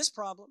didn't have this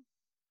problem.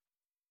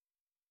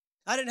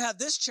 I didn't have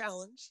this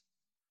challenge.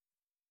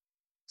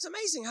 It's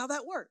amazing how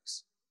that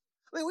works.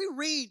 I mean, we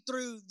read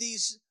through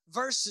these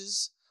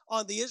verses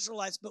on the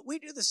Israelites, but we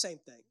do the same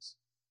things.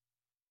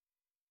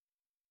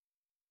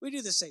 We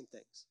do the same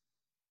things.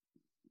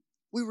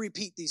 We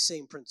repeat these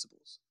same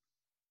principles.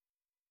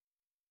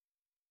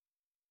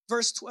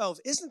 Verse 12,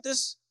 isn't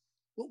this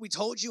what we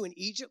told you in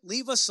Egypt?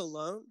 Leave us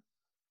alone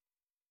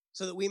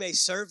so that we may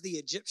serve the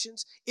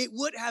Egyptians. It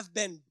would have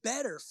been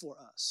better for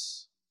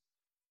us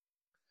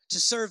to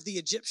serve the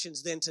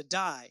Egyptians than to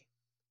die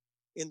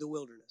in the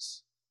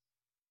wilderness.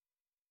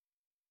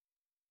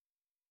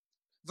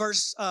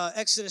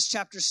 Exodus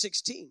chapter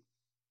 16.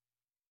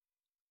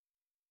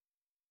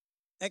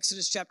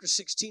 Exodus chapter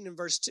 16 and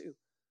verse 2.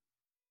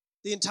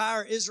 The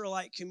entire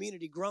Israelite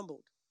community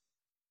grumbled.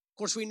 Of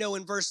course, we know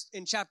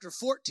in chapter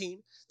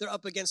 14, they're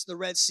up against the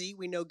Red Sea.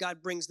 We know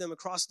God brings them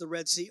across the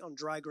Red Sea on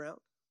dry ground.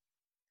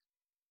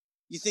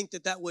 You think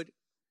that would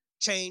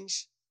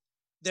change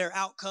their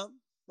outcome,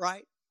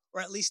 right?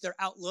 Or at least their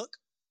outlook.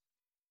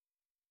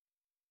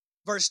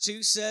 Verse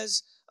 2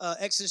 says,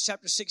 Exodus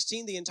chapter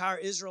 16, the entire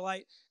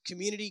Israelite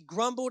community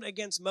grumbled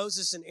against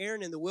Moses and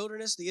Aaron in the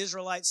wilderness. The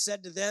Israelites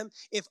said to them,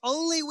 if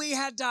only we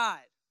had died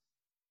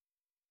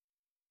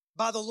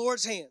by the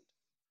Lord's hand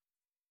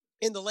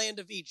in the land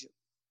of Egypt.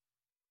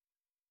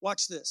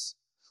 Watch this.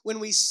 When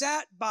we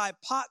sat by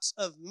pots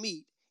of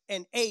meat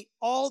and ate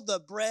all the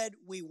bread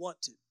we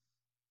wanted.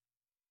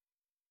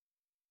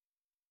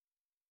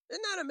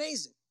 Isn't that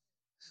amazing?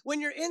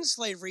 When you're in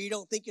slavery, you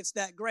don't think it's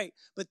that great.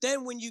 But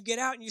then when you get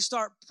out and you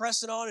start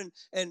pressing on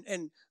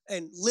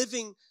and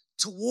living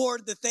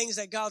toward the things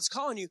that God's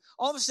calling you,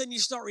 all of a sudden you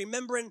start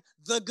remembering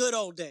the good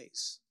old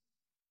days.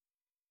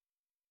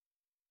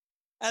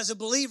 As a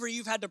believer,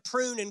 you've had to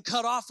prune and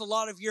cut off a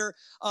lot of your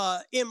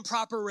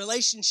improper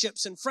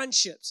relationships and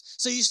friendships.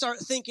 So you start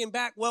thinking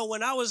back, well,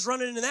 when I was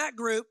running in that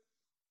group,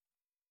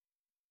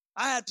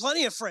 I had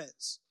plenty of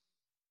friends.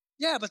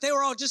 Yeah, but they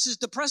were all just as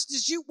depressed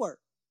as you were.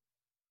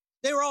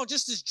 They were all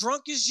just as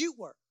drunk as you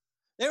were.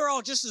 They were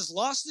all just as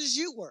lost as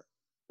you were.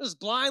 It was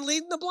blind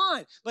leading the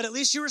blind, but at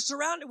least you were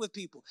surrounded with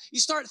people. You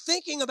start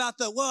thinking about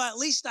well, at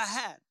least I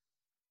had.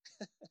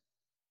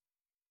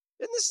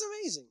 Isn't this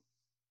amazing?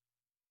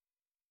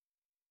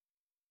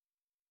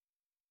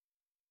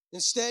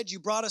 Instead, you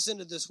brought us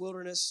into this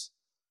wilderness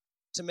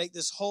to make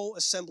this whole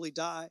assembly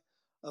die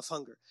of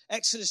hunger.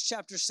 Exodus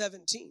chapter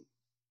 17.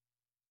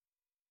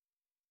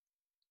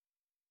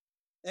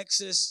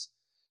 Exodus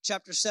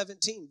chapter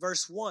 17,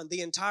 verse 1.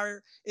 The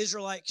entire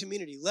Israelite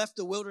community left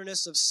the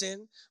wilderness of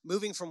sin,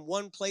 moving from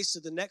one place to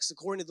the next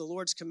according to the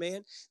Lord's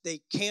command.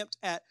 They camped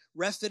at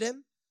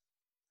Rephidim,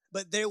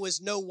 but there was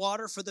no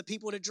water for the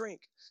people to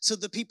drink. So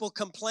the people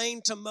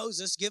complained to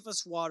Moses, give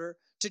us water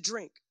to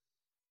drink.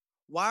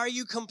 Why are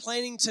you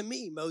complaining to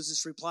me?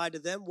 Moses replied to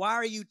them. Why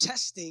are you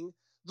testing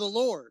the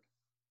Lord?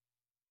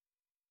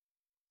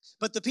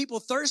 But the people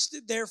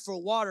thirsted there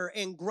for water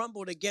and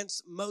grumbled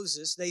against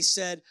Moses. They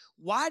said,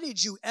 why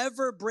did you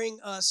ever bring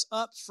us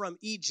up from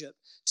Egypt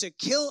to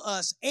kill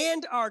us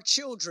and our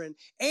children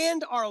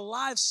and our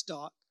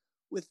livestock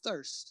with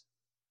thirst?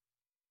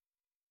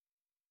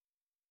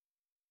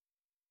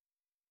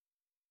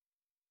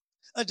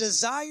 A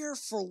desire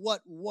for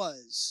what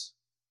was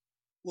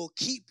will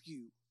keep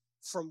you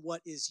from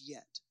what is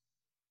yet.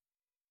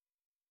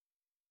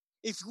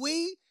 If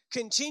we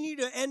continue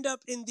to end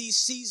up in these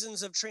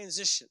seasons of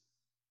transition,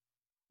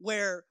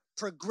 where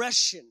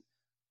progression,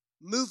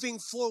 moving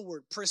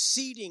forward,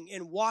 proceeding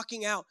and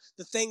walking out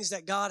the things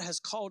that God has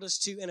called us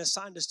to and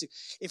assigned us to,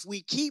 if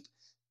we keep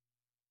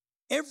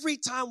every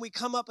time we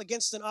come up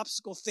against an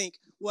obstacle, think,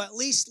 well, at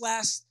least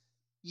last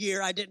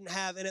year I didn't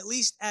have, and at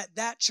least at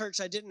that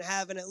church I didn't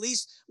have, and at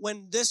least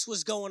when this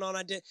was going on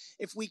I did.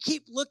 If we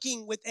keep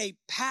looking with a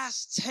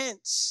past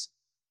tense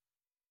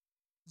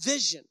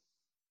vision,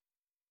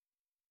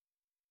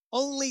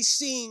 only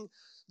seeing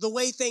the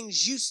way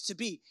things used to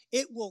be,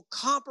 it will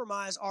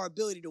compromise our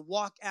ability to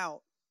walk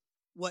out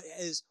what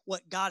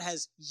God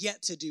has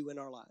yet to do in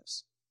our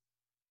lives.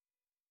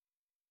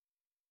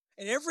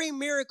 And every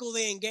miracle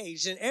they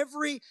engaged, and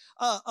every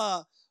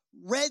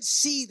Red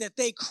Sea that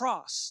they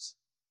crossed,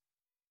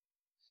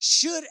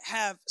 should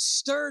have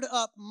stirred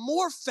up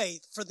more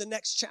faith for the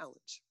next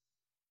challenge.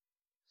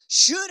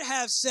 Should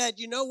have said,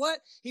 you know what?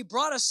 He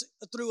brought us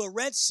through a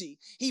Red Sea.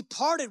 He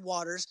parted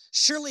waters.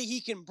 Surely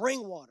he can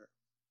bring water.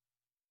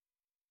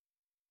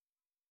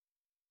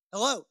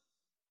 Hello?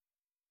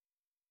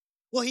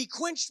 Well, he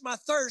quenched my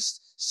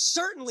thirst.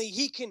 Certainly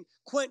he can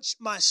quench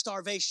my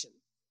starvation.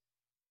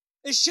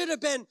 It should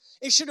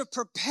have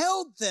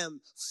propelled them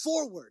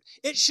forward.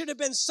 It should have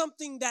been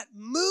something that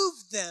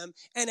moved them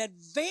and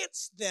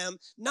advanced them,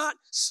 not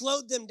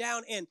slowed them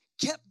down and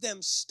kept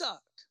them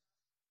stuck,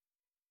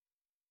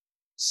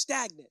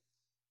 stagnant,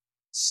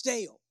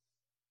 stale,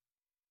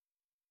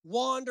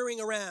 wandering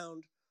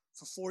around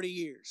for 40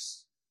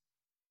 years,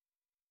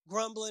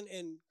 grumbling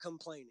and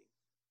complaining.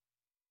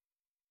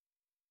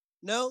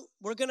 No,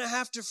 we're going to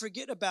have to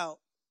forget about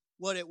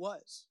what it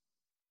was.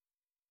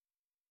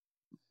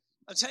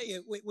 I'll tell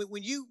you,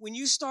 when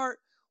you start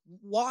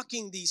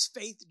walking these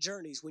faith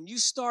journeys, when you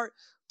start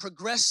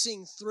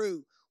progressing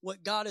through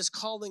what God is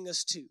calling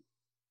us to,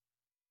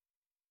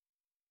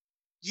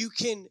 you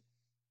can,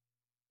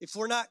 if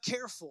we're not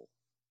careful,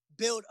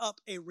 build up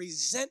a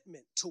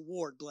resentment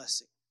toward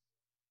blessing.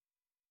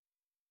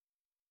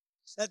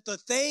 That the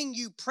thing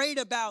you prayed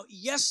about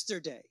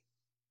yesterday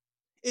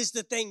is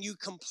the thing you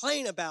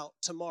complain about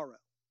tomorrow.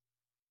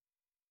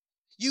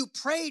 You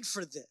prayed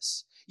for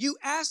this. You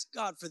asked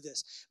God for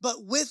this,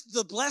 but with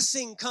the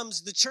blessing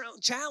comes the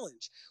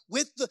challenge.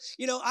 With the,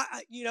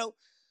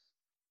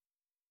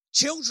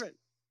 children,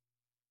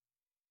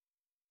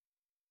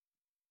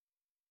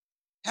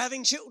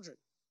 having children.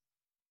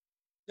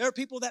 There are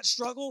people that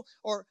struggle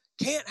or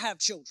can't have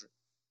children.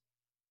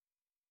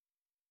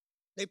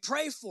 They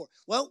pray for.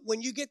 Well,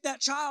 when you get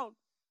that child,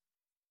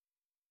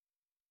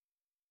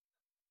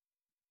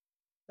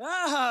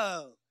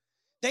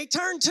 they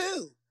turn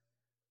two.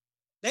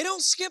 They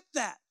don't skip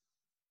that.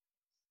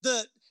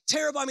 The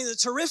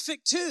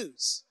terrific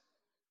twos.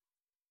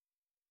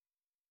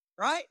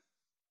 Right?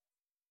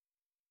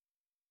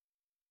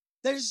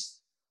 There's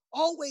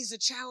always a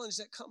challenge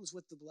that comes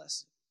with the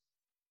blessing.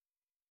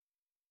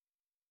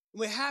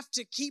 We have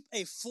to keep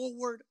a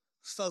forward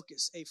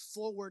focus, a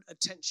forward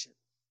attention.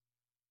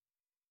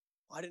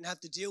 Well, I didn't have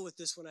to deal with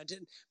this when I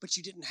didn't, but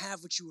you didn't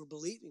have what you were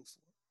believing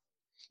for.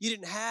 You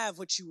didn't have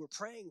what you were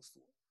praying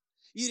for.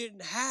 You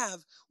didn't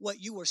have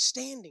what you were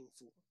standing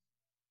for.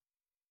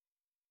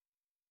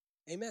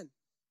 Amen.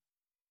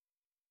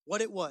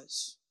 What it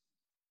was.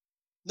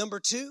 Number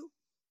 2,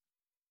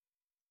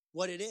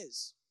 what it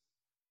is.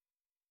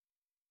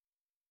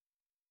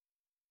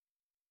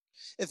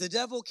 If the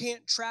devil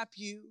can't trap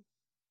you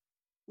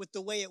with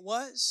the way it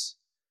was,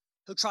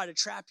 he'll try to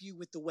trap you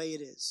with the way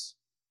it is.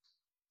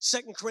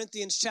 2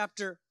 Corinthians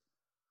chapter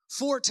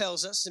 4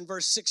 tells us in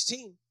verse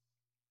 16.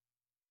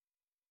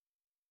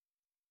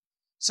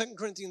 2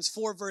 Corinthians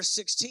 4 verse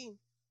 16.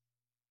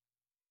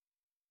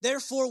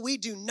 Therefore we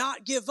do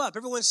not give up.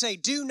 Everyone say,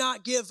 do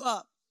not give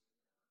up.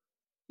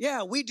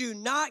 Yeah, we do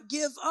not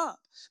give up.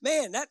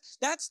 Man,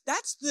 that's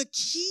the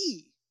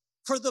key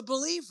for the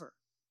believer.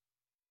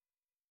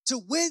 To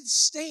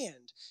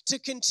withstand, to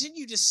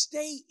continue to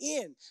stay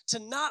in, to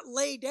not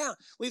lay down.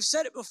 We've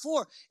said it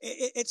before.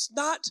 It's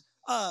not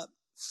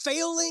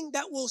failing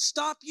that will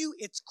stop you.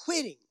 It's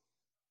quitting.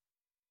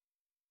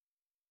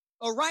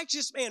 A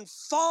righteous man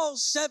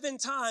falls 7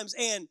 times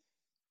and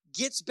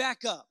gets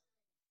back up.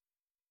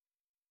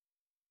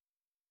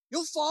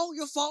 You'll fall,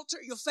 you'll falter,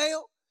 you'll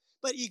fail,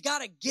 but you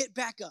got to get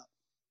back up.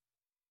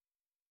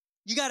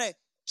 You got to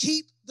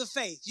keep the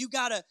faith. You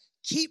got to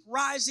keep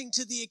rising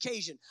to the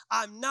occasion.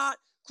 I'm not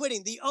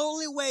quitting. The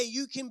only way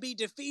you can be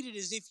defeated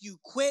is if you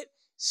quit,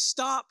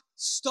 stop,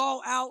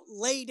 stall out,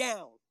 lay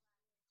down.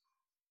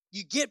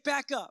 You get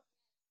back up.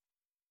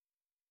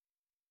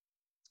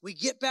 We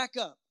get back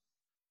up.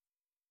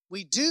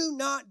 We do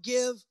not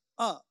give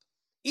up.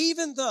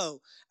 Even though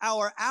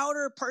our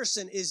outer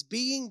person is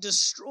being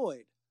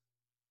destroyed,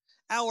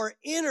 our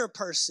inner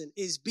person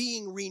is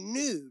being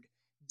renewed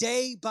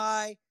day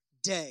by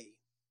day.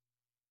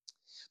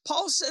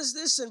 Paul says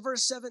this in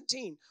verse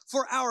 17,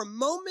 for our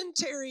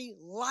momentary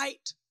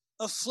light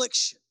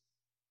affliction.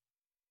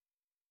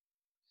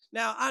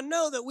 Now, I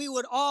know that we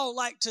would all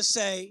like to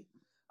say,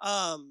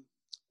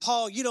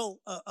 Paul, you don't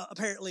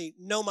apparently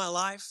know my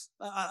life.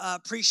 I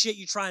appreciate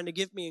you trying to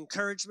give me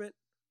encouragement.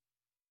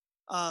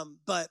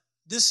 But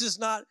this is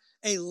not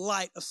a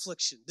light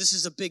affliction. This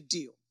is a big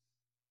deal.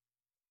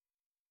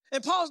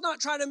 And Paul's not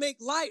trying to make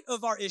light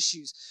of our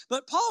issues.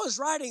 But Paul is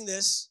writing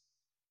this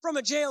from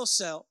a jail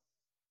cell,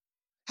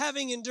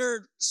 having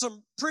endured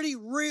some pretty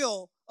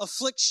real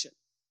affliction,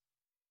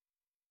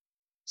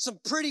 some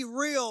pretty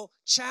real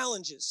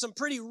challenges, some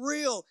pretty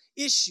real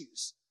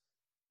issues,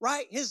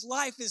 right? His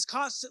life is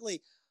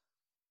constantly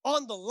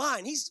on the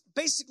line. He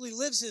basically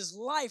lives his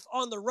life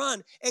on the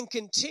run and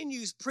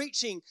continues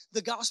preaching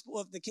the gospel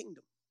of the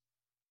kingdom.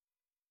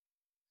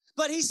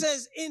 But he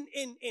says in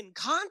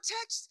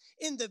context,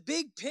 in the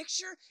big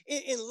picture,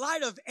 in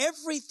light of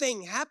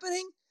everything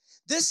happening,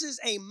 this is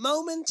a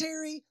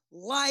momentary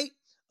light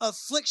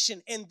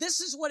affliction. And this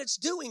is what it's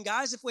doing,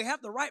 guys. If we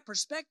have the right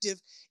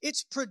perspective,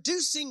 it's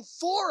producing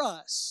for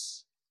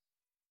us.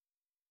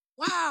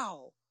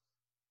 Wow.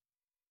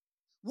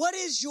 What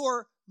is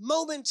your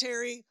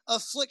momentary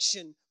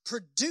affliction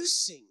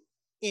producing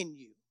in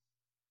you?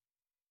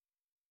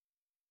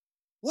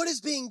 What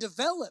is being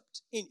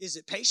developed in? Is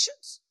it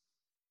patience?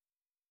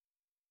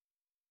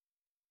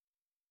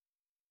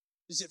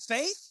 Is it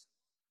faith?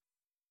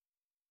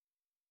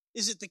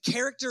 Is it the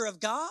character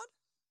of God?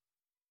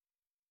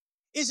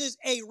 Is it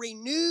a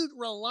renewed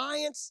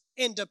reliance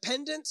and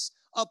dependence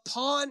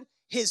upon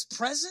his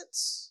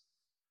presence?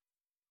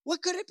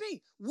 What could it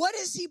be? What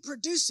is he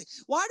producing?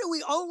 Why do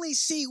we only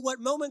see what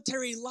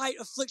momentary light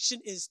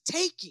affliction is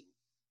taking?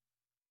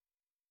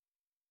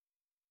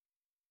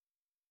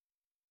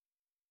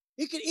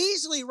 You could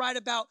easily write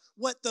about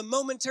what the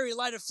momentary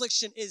light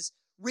affliction is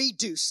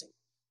reducing.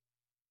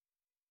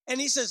 And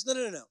he says,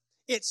 no.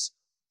 It's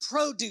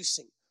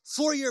producing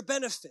for your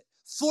benefit,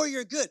 for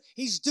your good.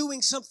 He's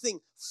doing something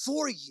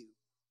for you.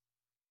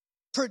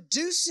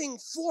 Producing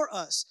for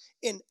us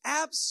an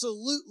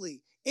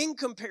absolutely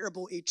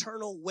incomparable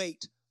eternal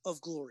weight of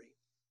glory.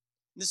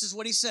 This is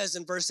what he says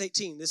in verse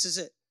 18. This is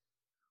it.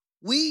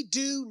 We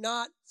do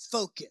not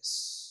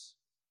focus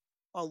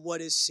on what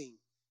is seen,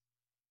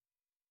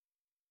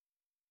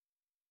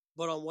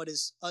 but on what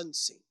is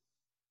unseen.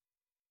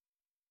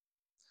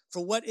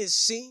 For what is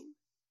seen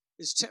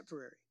is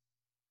temporary,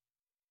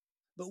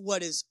 but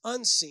what is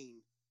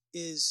unseen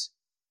is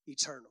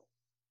eternal.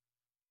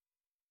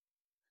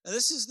 Now,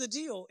 this is the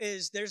deal,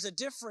 is there's a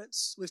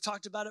difference, we've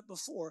talked about it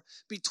before,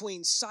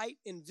 between sight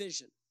and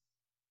vision.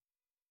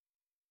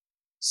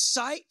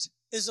 Sight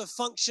is a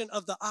function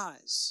of the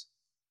eyes,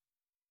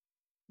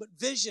 but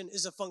vision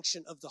is a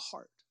function of the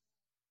heart.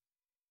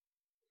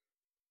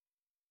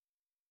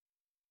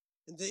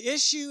 And the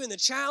issue and the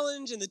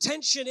challenge and the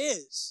tension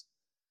is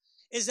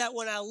that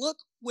when I look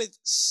with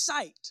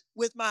sight,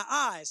 with my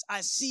eyes,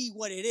 I see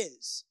what it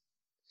is.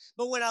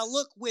 But when I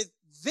look with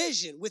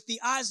vision, with the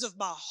eyes of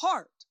my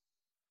heart,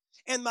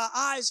 and my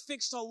eyes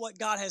fixed on what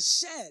God has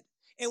said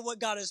and what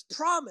God has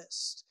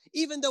promised,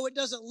 even though it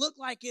doesn't look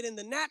like it in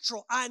the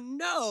natural, I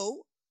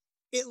know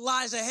it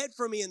lies ahead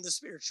for me in the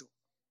spiritual.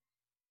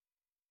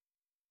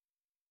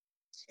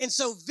 And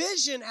so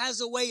vision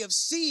has a way of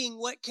seeing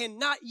what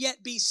cannot yet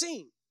be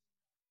seen.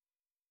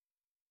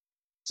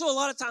 So a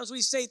lot of times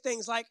we say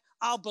things like,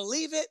 I'll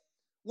believe it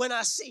when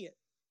I see it.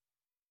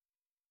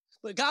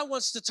 But God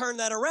wants to turn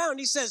that around.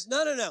 He says,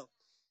 no.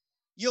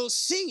 You'll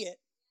see it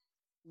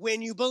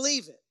when you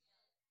believe it.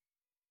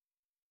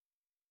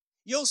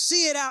 You'll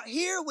see it out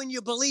here when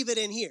you believe it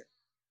in here.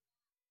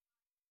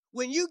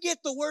 When you get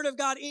the word of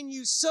God in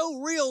you so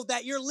real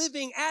that you're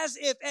living as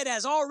if it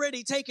has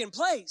already taken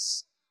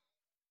place.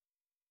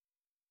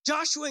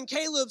 Joshua and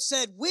Caleb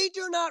said, we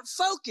do not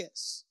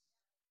focus.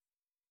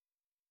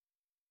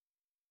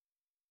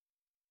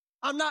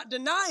 I'm not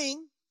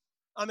denying,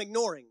 I'm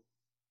ignoring.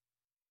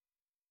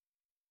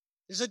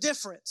 There's a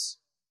difference.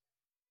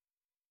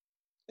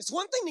 It's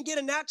one thing to get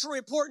a natural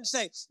report and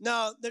say,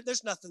 no,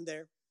 there's nothing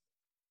there.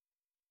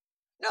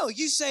 No,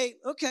 you say,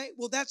 okay,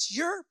 well, that's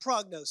your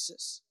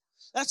prognosis.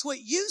 That's what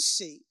you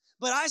see,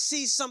 but I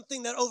see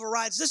something that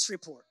overrides this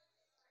report.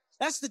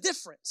 That's the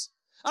difference.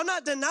 I'm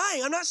not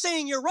denying. I'm not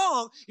saying you're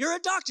wrong. You're a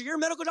doctor. You're a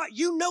medical doctor.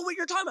 You know what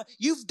you're talking about.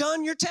 You've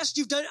done your test.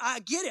 You've done it. I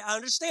get it. I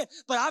understand.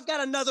 But I've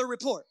got another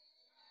report.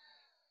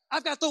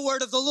 I've got the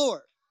word of the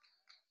Lord.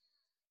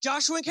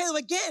 Joshua and Caleb,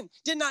 again,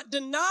 did not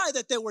deny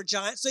that there were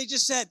giants. They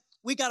just said,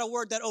 we got a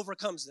word that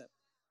overcomes them.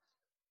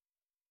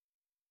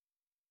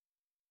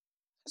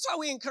 That's why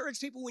we encourage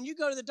people, when you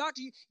go to the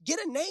doctor, you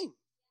get a name.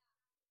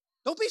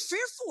 Don't be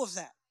fearful of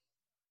that.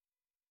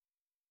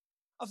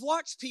 I've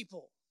watched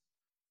people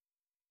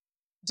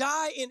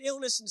die in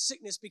illness and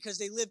sickness because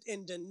they lived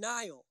in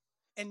denial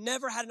and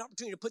never had an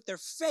opportunity to put their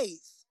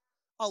faith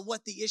on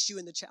what the issue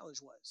and the challenge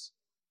was.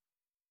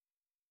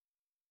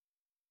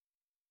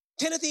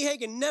 Kenneth E.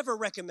 Hagin never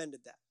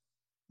recommended that.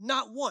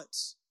 Not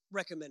once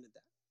recommended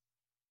that.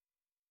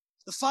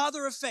 The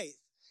father of faith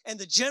and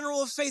the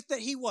general of faith that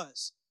he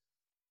was,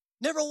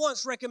 never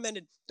once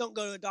recommended, don't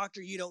go to a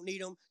doctor, you don't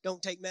need them,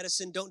 don't take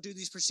medicine, don't do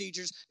these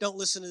procedures, don't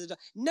listen to the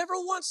doctor. Never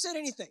once said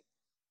anything.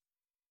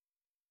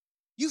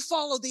 You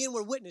follow the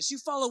inward witness. You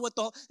follow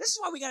this is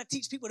why we got to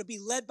teach people to be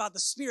led by the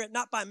Spirit,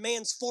 not by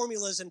man's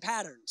formulas and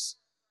patterns.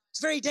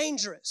 It's very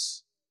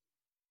dangerous.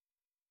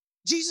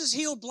 Jesus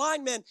healed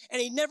blind men,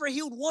 and he never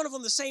healed one of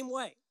them the same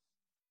way.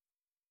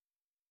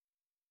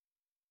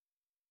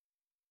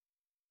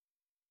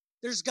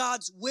 There's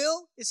God's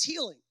will, is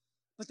healing.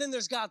 But then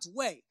there's God's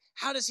way.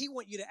 How does he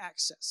want you to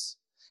access?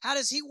 How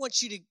does he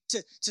want you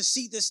to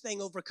see this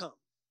thing overcome?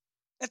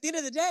 At the end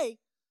of the day,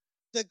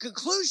 the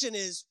conclusion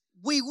is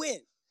we win.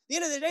 At the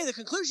end of the day, the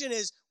conclusion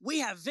is we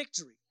have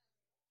victory.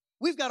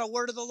 We've got a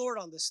word of the Lord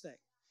on this thing.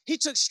 He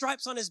took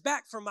stripes on his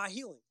back for my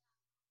healing.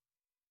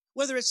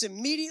 Whether it's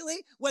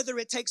immediately, whether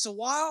it takes a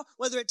while,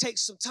 whether it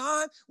takes some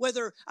time,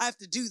 whether I have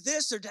to do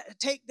this or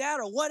take that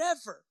or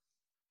whatever.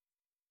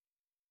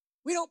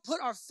 We don't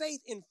put our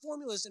faith in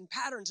formulas and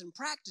patterns and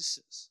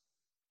practices.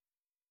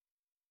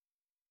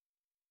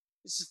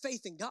 It's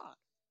faith in God.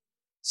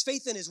 It's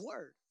faith in his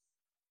word.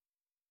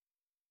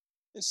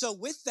 And so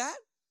with that,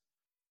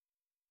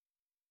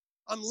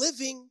 I'm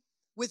living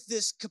with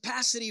this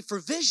capacity for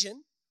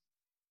vision,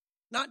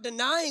 not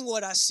denying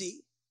what I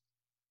see,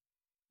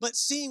 but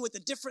seeing with a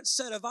different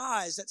set of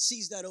eyes that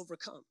sees that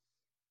overcome.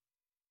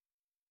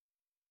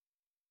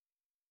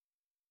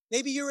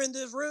 Maybe you're in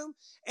this room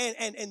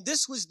and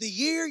this was the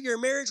year your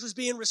marriage was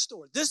being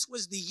restored. This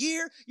was the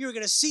year you were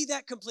going to see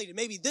that completed.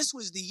 Maybe this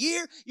was the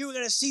year you were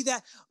going to see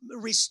that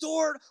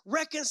restored,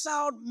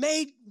 reconciled,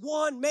 made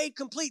one, made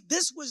complete.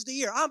 This was the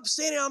year. I'm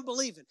saying it, I'm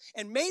believing.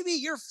 And maybe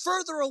you're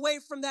further away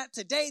from that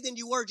today than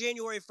you were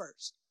January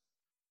 1st.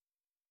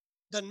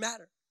 Doesn't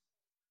matter.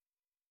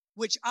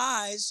 Which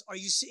eyes are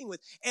you seeing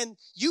with? And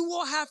you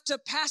will have to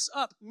pass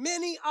up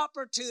many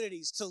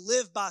opportunities to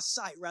live by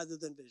sight rather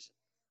than vision.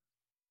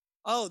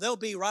 Oh, they'll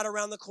be right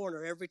around the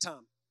corner every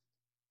time.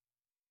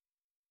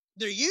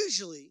 They're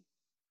usually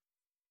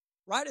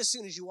right as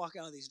soon as you walk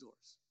out of these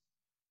doors.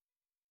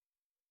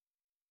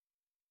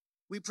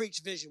 We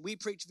preach vision. We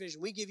preach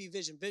vision. We give you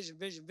vision, vision,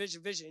 vision,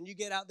 vision, vision. And you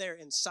get out there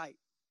in sight.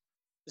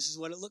 This is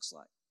what it looks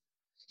like.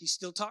 He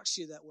still talks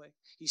to you that way.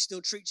 He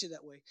still treats you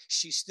that way.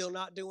 She's still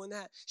not doing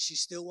that. She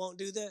still won't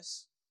do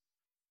this.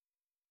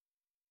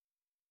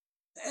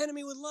 The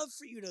enemy would love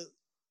for you to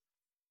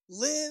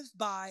live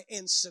by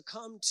and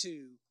succumb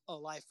to a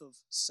life of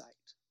sight.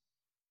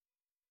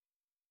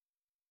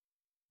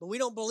 But we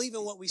don't believe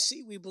in what we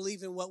see. We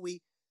believe in what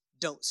we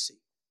don't see.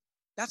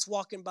 That's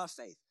walking by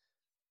faith.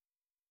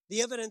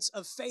 The evidence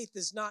of faith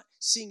is not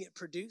seeing it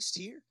produced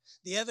here.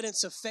 The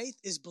evidence of faith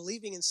is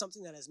believing in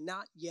something that has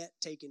not yet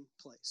taken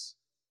place.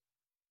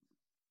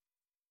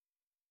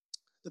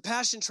 The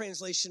Passion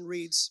Translation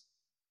reads,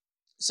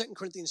 2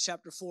 Corinthians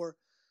chapter 4,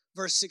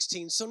 verse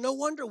 16. So no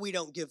wonder we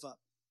don't give up.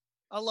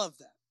 I love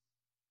that.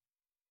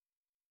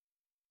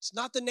 It's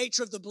not the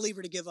nature of the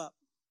believer to give up.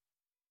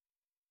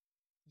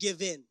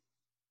 Give in.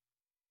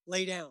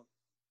 Lay down.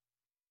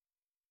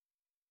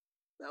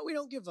 No, we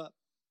don't give up.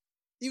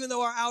 Even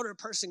though our outer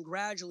person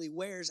gradually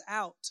wears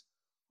out,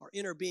 our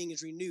inner being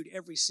is renewed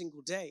every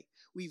single day.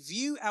 We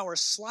view our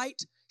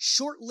slight,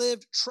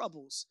 short-lived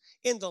troubles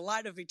in the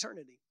light of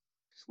eternity.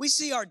 We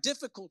see our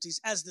difficulties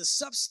as the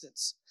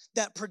substance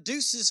that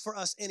produces for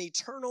us an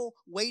eternal,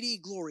 weighty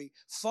glory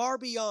far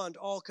beyond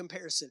all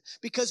comparison,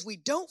 because we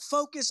don't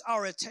focus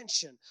our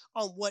attention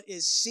on what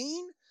is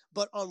seen,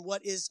 but on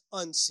what is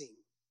unseen.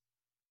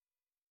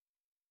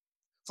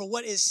 For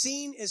what is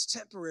seen is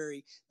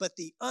temporary, but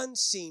the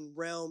unseen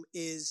realm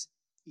is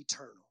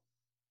eternal.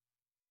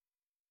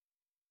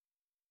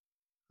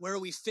 Where are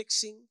we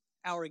fixing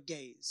our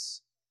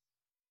gaze?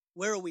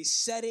 Where are we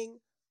setting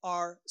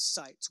our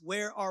sights?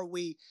 Where are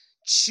we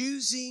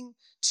choosing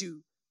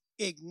to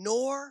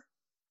ignore?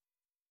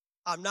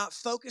 I'm not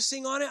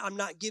focusing on it. I'm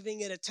not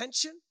giving it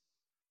attention.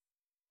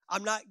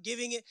 I'm not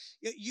giving it.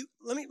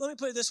 Let me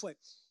put it this way.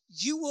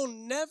 You will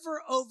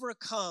never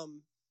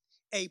overcome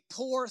a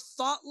poor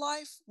thought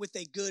life with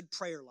a good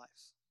prayer life.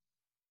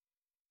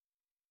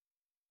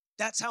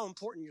 That's how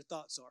important your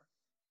thoughts are.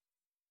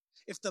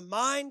 If the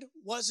mind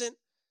wasn't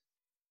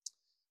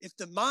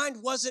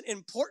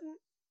important,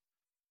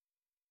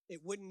 it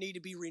wouldn't need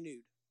to be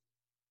renewed.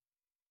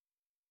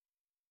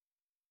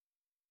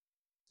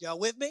 Y'all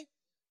with me?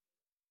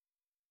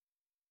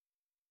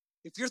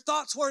 If your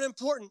thoughts weren't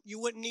important, you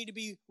wouldn't need to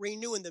be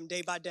renewing them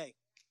day by day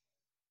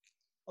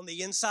on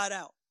the inside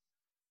out.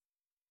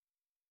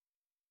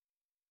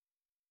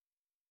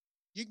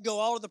 You can go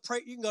to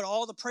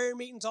all the prayer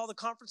meetings, all the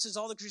conferences,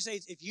 all the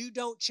crusades. If you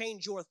don't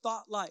change your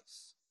thought life,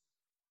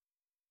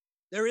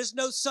 there is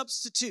no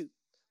substitute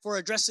for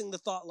addressing the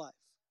thought life.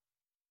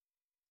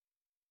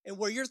 And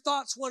where your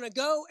thoughts want to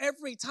go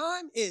every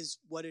time is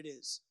what it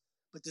is.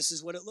 But this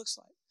is what it looks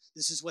like.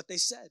 This is what they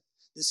said.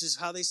 This is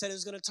how they said it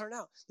was going to turn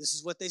out. This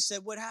is what they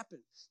said would happen.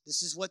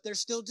 This is what they're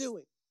still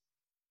doing.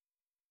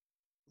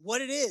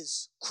 What it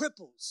is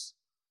cripples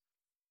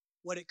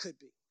what it could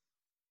be.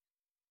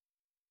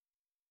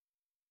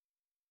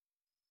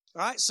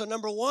 All right, so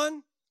number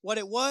one, what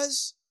it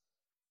was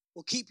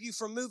will keep you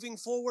from moving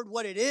forward.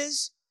 What it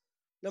is.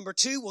 Number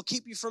two, will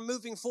keep you from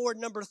moving forward.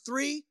 Number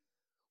three,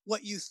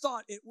 what you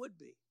thought it would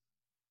be.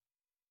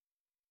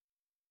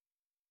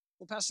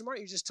 Well, Pastor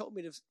Martin, you just told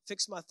me to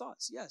fix my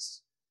thoughts.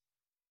 Yes.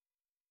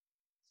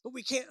 But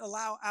we can't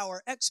allow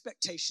our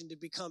expectation to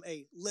become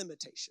a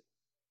limitation.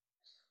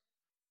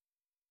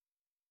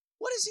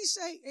 What does he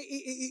say?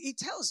 He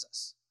tells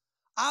us,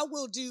 I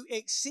will do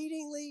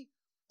exceedingly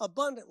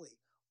abundantly.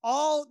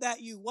 All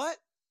that you what?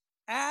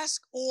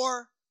 Ask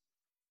or.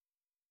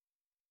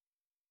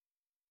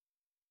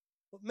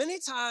 But many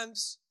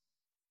times,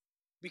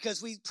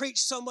 because we preach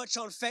so much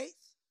on faith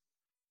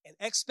and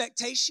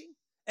expectation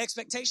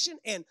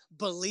and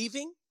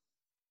believing,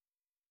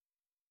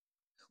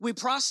 we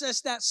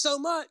process that so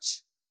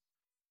much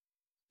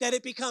that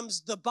it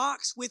becomes the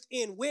box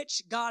within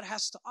which God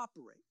has to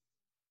operate.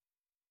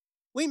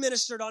 We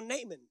ministered on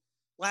Naaman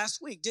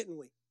last week, didn't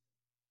we?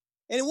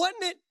 And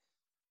wasn't it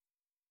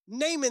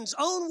Naaman's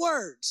own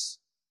words?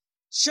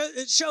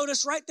 It showed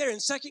us right there in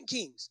 2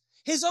 Kings.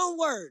 His own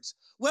words.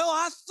 Well,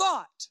 I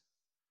thought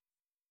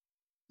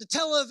the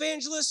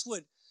televangelist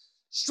would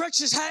stretch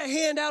his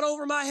hand out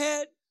over my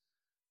head,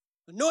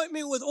 anoint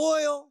me with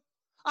oil.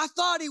 I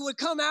thought he would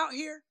come out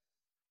here.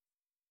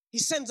 He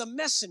sends a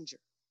messenger.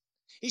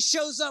 He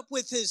shows up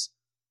with his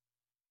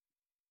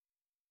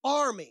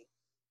army.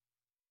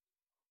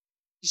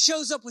 He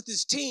shows up with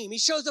his team. He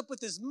shows up with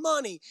his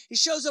money. He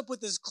shows up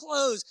with his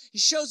clothes. He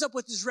shows up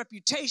with his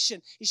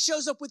reputation. He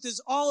shows up with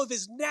all of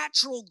his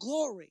natural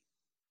glory.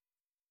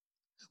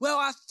 Well,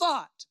 I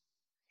thought.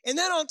 And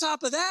then on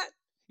top of that,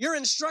 your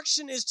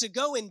instruction is to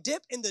go and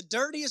dip in the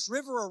dirtiest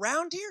river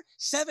around here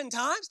 7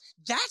 times?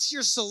 That's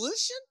your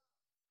solution?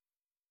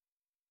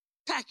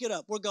 Pack it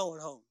up. We're going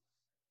home.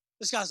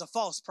 This guy's a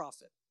false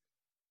prophet.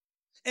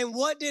 And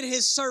what did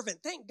his servant,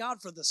 thank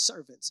God for the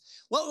servants.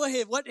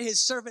 What did his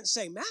servant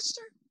say?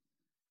 Master,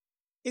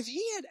 if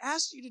he had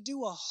asked you to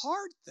do a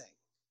hard thing,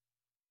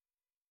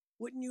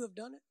 wouldn't you have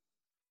done it?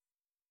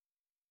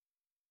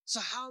 So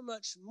how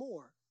much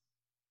more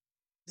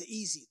the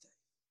easy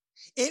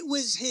thing? It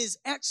was his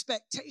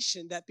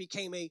expectation that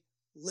became a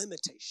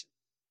limitation.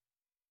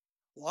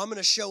 Well, I'm going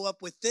to show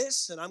up with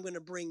this, and I'm going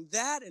to bring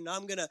that, and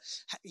I'm going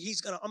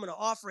to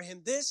offer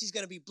him this. He's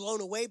going to be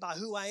blown away by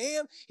who I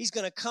am. He's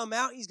going to come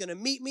out. He's going to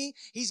meet me.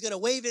 He's going to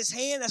wave his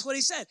hand. That's what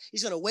he said.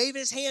 He's going to wave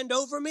his hand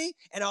over me,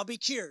 and I'll be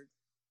cured.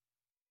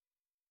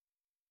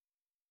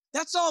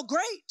 That's all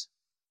great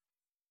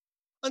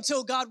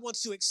until God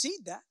wants to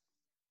exceed that.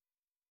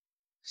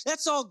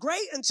 That's all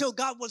great until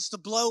God wants to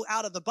blow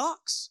out of the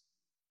box.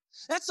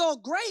 That's all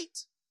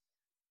great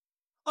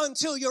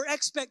until your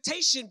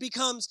expectation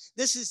becomes,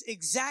 this is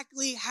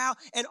exactly how,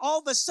 and all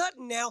of a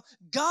sudden now,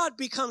 God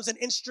becomes an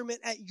instrument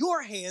at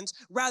your hands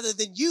rather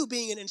than you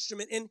being an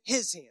instrument in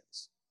his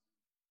hands.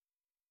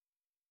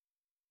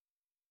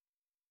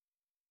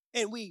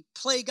 And we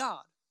play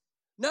God.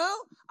 No,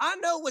 I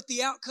know what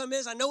the outcome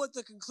is. I know what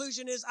the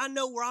conclusion is. I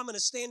know where I'm going to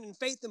stand in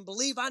faith and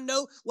believe. I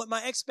know what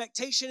my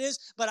expectation is,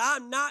 but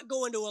I'm not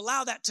going to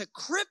allow that to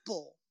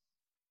cripple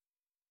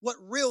what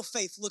real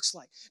faith looks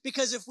like.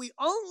 Because if we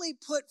only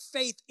put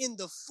faith in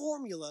the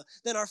formula,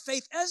 then our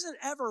faith isn't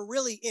ever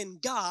really in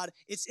God,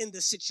 it's in the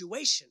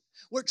situation.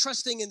 We're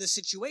trusting in the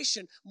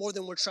situation more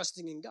than we're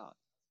trusting in God.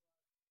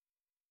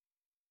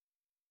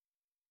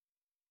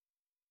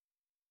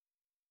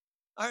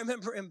 I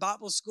remember in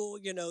Bible school,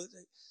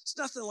 it's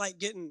nothing like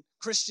getting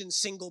Christian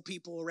single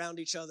people around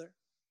each other.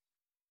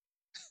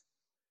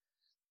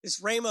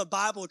 It's Rhema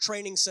Bible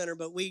Training Center,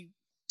 but we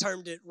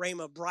termed it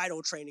Rhema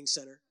Bridal Training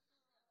Center.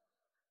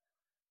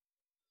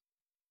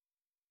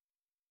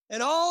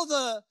 And all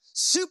the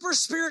super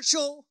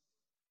spiritual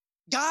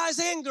guys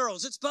and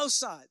girls, it's both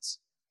sides.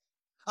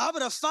 I'm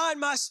going to find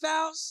my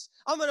spouse.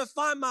 I'm going to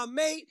find my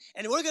mate,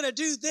 and we're going to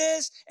do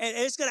this, and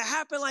it's going to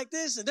happen like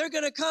this, and they're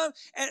going to come,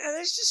 and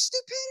it's just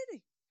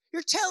stupidity.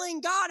 You're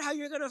telling God how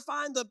you're going to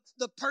find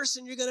the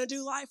person you're going to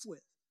do life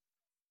with.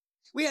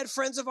 We had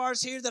friends of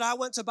ours here that I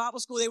went to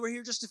Bible school. They were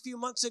here just a few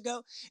months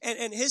ago,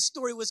 and his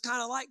story was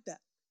kind of like that.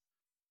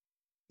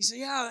 He said,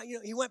 yeah,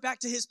 he went back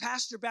to his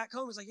pastor back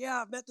home. He's like,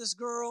 yeah, I've met this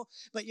girl,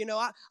 but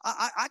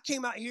I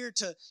came out here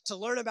to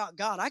learn about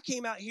God. I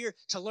came out here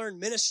to learn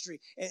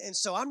ministry. And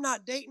so I'm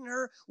not dating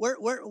her.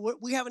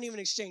 We haven't even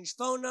exchanged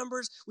phone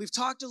numbers. We've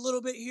talked a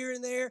little bit here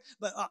and there,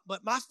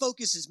 but my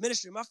focus is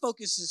ministry. My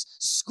focus is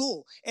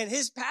school. And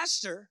his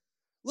pastor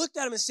looked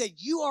at him and said,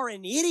 you are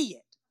an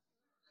idiot.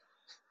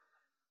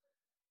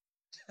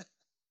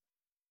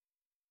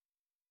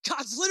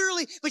 God's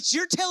literally, but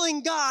you're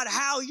telling God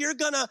how you're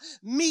going to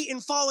meet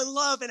and fall in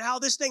love and how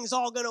this thing's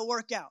all going to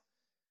work out.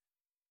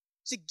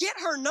 So get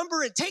her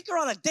number and take her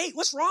on a date.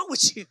 What's wrong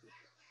with you?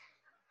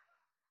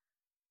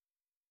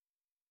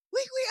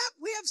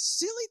 We have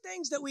silly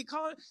things that we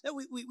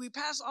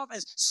pass off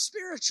as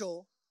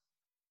spiritual.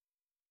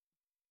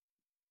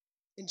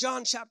 In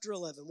John chapter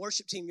 11,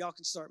 worship team, y'all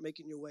can start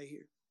making your way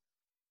here.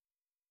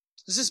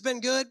 Has this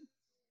been good?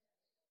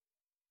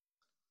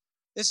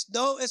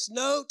 It's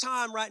no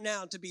time right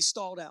now to be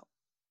stalled out.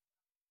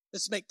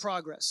 Let's make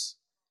progress.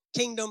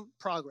 Kingdom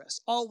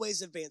progress.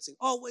 Always advancing.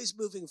 Always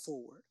moving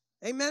forward.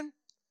 Amen?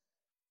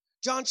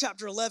 John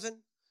chapter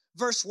 11,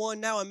 verse 1.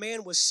 Now a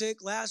man was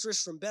sick,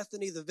 Lazarus from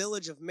Bethany, the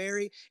village of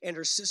Mary and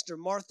her sister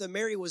Martha.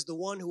 Mary was the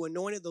one who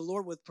anointed the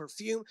Lord with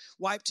perfume,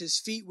 wiped his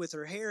feet with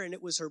her hair, and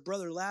it was her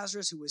brother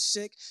Lazarus who was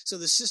sick. So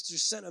the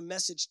sisters sent a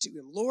message to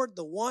him. Lord,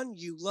 the one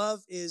you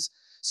love is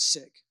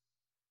sick.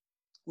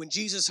 When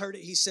Jesus heard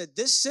it, he said,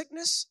 this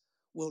sickness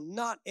will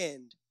not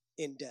end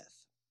in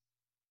death,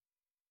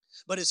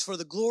 but it's for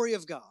the glory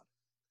of God,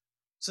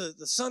 so that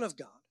the Son of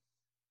God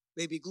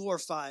may be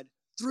glorified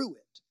through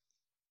it.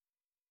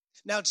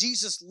 Now,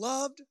 Jesus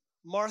loved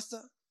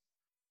Martha,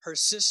 her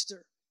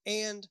sister,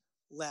 and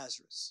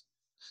Lazarus.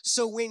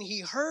 So when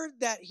he heard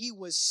that he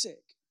was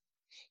sick,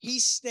 he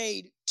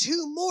stayed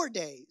 2 more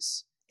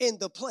days in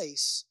the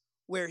place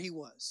where he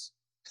was.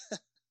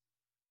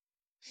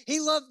 He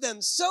loved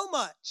them so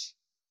much,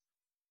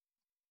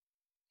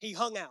 he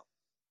hung out.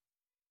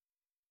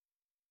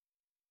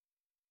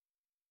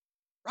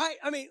 Right?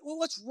 I mean, well,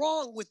 what's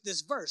wrong with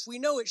this verse? We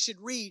know it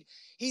should read,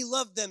 he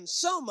loved them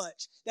so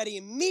much that he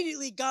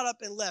immediately got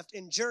up and left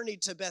and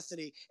journeyed to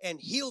Bethany and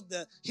healed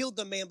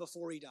the man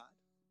before he died.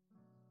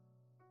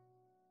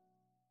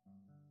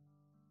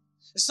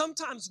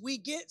 Sometimes we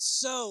get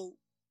so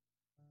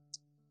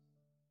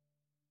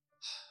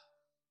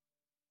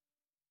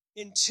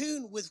in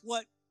tune with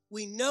what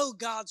we know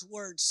God's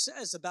word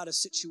says about a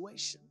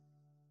situation.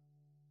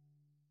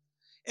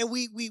 And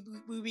we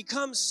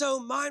become so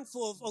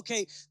mindful of,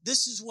 okay,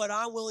 this is what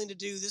I'm willing to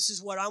do. This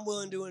is what I'm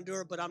willing to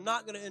endure, but I'm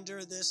not going to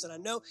endure this. And I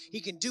know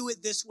he can do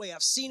it this way.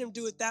 I've seen him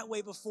do it that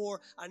way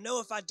before. I know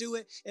if I do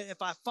it, and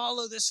if I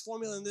follow this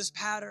formula and this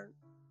pattern.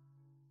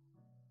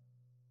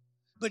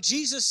 But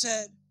Jesus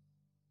said,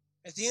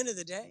 at the end of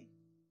the day,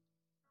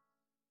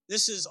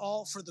 this is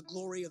all for the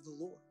glory of the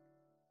Lord.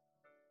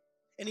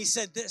 And he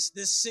said this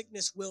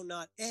sickness will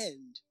not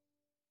end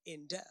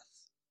in death.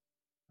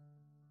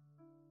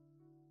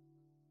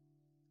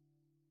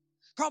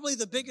 Probably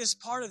the biggest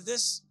part of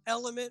this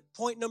element,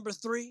 point number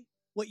 3,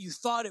 what you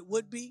thought it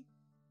would be,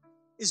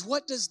 is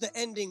what does the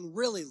ending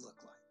really look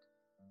like?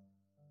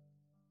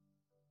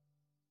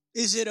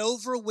 Is it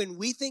over when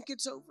we think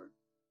it's over?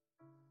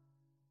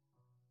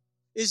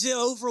 Is it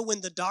over when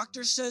the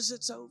doctor says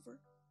it's over?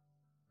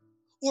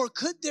 Or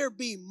could there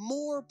be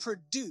more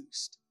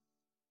produced?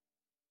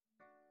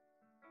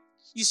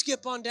 You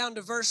skip on down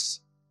to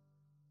verse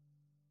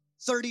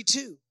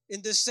 32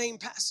 in this same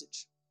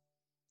passage.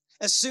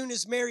 As soon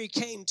as Mary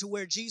came to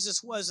where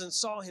Jesus was and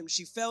saw him,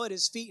 she fell at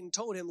his feet and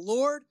told him,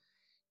 Lord,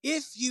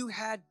 if you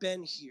had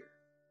been here,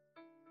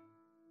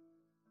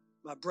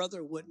 my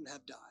brother wouldn't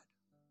have died.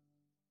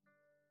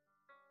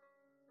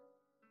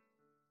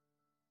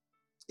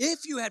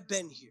 If you had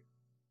been here,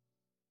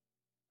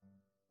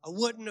 I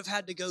wouldn't have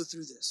had to go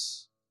through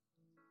this.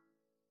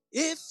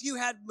 If you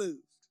had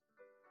moved,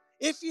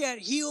 if you had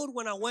healed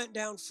when I went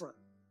down front,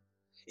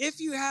 if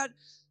you had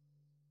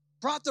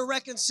brought the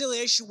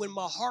reconciliation when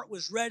my heart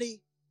was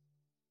ready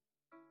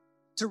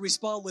to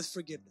respond with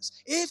forgiveness.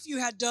 If you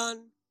had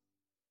done,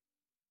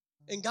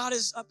 and God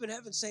is up in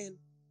heaven saying,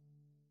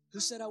 who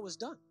said I was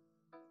done?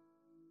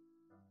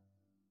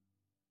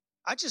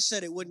 I just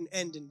said it wouldn't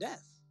end in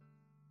death.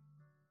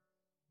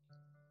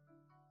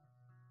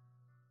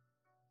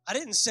 I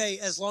didn't say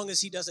as long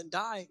as he doesn't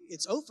die,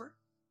 it's over.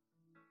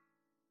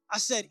 I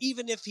said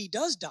even if he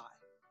does die,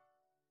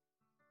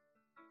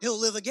 he'll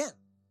live again.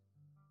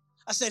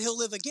 I said he'll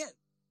live again.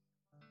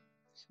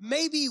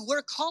 Maybe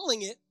we're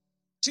calling it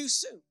too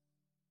soon.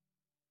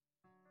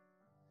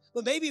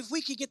 But maybe if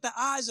we could get the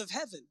eyes of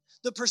heaven,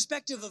 the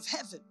perspective of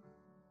heaven,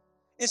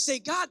 and say,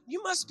 God,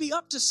 you must be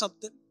up to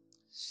something.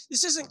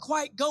 This isn't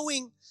quite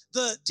going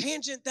the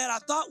tangent that I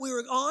thought we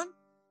were on.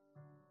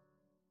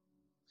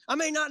 I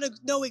may not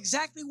know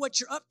exactly what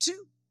you're up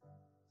to,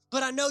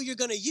 but I know you're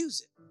going to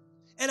use it.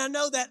 And I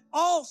know that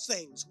all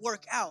things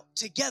work out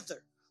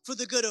together for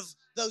the good of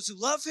those who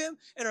love him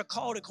and are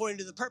called according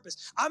to the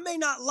purpose. I may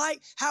not like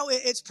how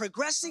it's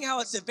progressing, how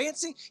it's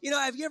advancing. You know,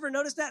 have you ever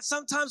noticed that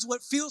sometimes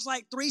what feels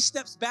like 3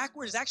 steps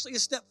backward is actually a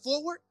step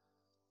forward?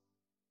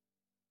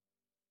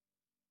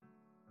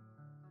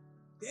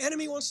 The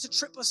enemy wants to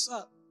trip us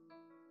up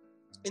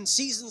in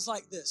seasons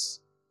like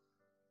this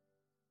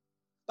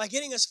by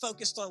getting us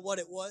focused on what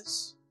it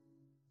was.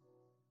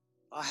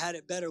 I had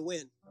it better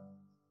when.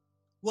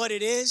 What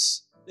it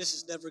is, this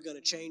is never going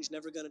to change,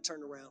 never going to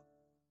turn around.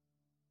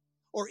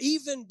 Or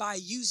even by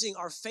using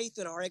our faith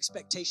and our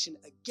expectation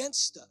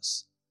against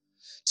us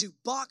to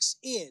box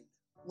in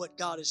what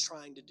God is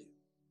trying to do.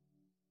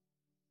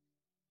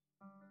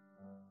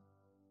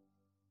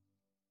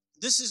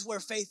 This is where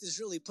faith is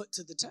really put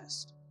to the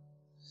test.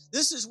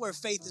 This is where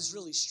faith is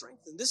really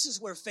strengthened. This is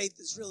where faith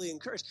is really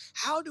encouraged.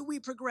 How do we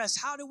progress?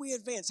 How do we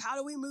advance? How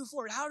do we move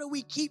forward? How do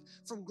we keep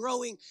from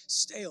growing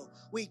stale?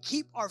 We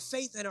keep our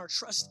faith and our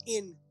trust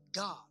in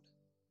God.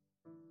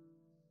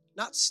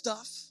 Not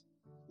stuff,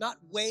 not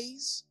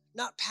ways,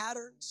 not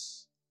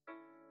patterns,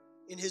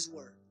 in his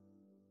word.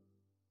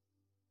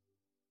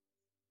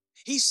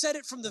 He said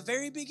it from the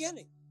very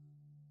beginning.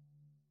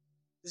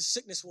 This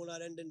sickness will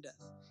not end in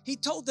death. He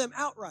told them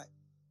outright.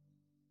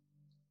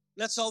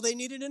 That's all they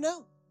needed to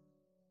know.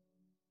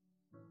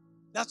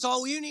 That's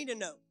all you need to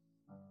know.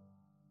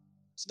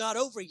 It's not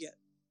over yet.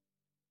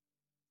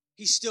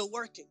 He's still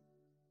working.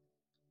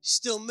 He's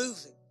still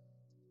moving.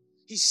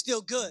 He's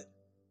still good.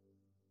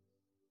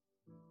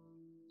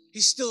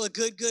 He's still a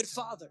good, good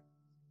father.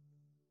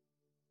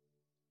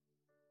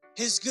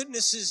 His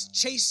goodness is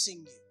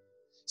chasing you.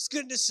 His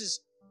goodness is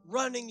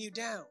running you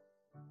down.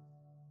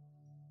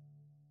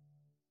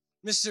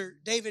 Mr.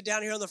 David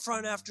down here on the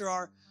front after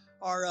our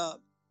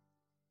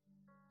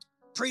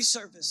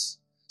pre-service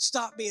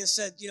stopped me and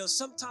said,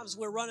 sometimes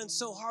we're running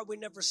so hard we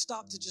never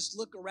stop to just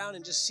look around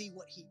and just see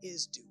what he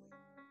is doing.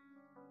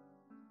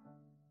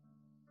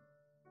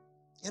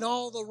 And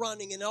all the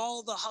running and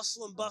all the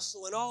hustle and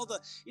bustle and all the,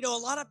 a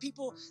lot of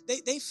people,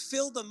 they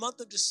fill the month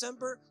of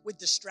December with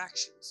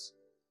distractions.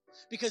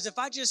 Because if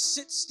I just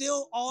sit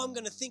still, all I'm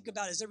going to think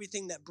about is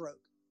everything that broke.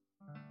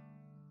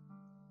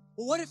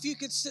 Well, what if you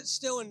could sit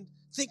still and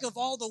think of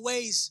all the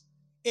ways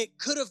it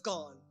could have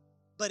gone,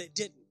 but it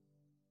didn't?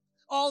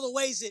 All the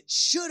ways it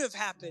should have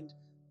happened,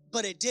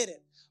 but it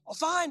didn't.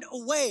 Find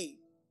a way.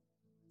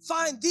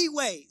 Find the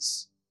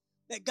ways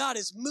that God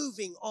is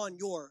moving on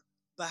your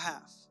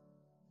behalf.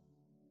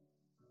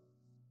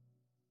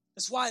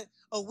 That's why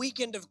a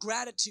weekend of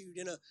gratitude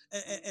and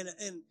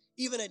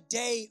even a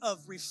day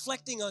of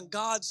reflecting on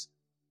God's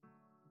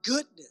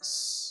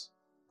goodness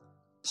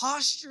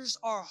postures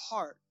our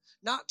heart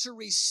not to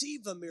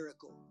receive a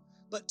miracle,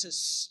 but to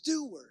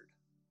steward.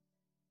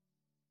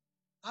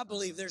 I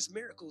believe there's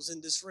miracles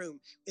in this room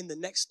in the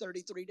next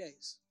 33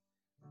 days.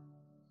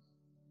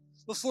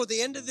 Before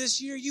the end of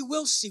this year, you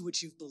will see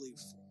what you've believed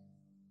for.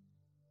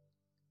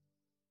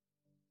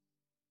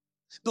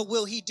 But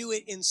will he do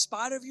it in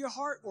spite of your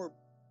heart or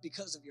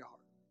because of your heart?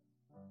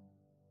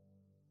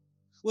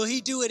 Will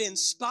he do it in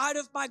spite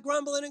of my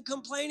grumbling and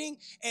complaining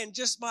and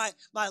just my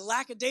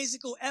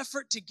lackadaisical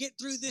effort to get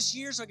through this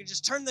year so I can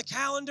just turn the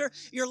calendar?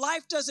 Your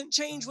life doesn't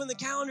change when the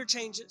calendar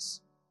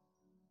changes.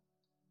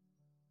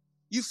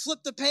 You flip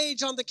the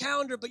page on the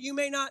calendar, but you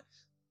may not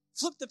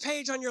flip the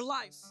page on your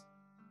life.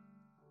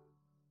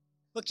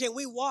 But can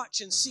we watch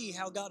and see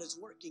how God is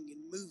working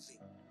and moving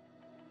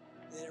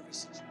in every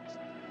situation?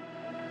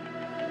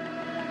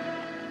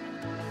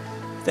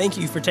 Thank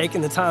you for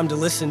taking the time to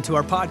listen to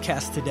our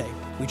podcast today.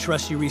 We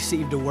trust you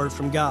received a word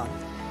from God.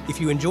 If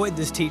you enjoyed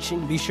this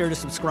teaching, be sure to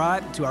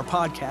subscribe to our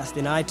podcast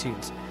in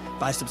iTunes.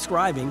 By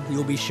subscribing,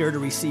 you'll be sure to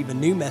receive a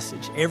new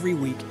message every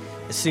week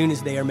as soon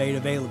as they are made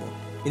available.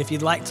 And if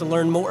you'd like to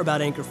learn more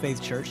about Anchor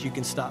Faith Church, you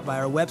can stop by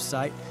our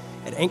website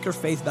at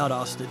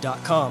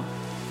anchorfaithvaldosta.com.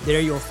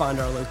 There you'll find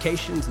our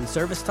locations and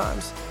service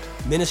times,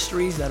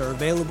 ministries that are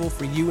available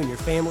for you and your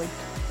family.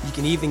 You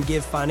can even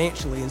give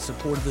financially in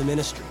support of the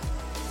ministry.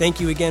 Thank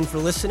you again for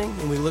listening,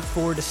 and we look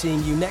forward to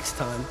seeing you next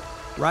time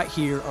right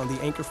here on the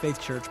Anchor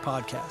Faith Church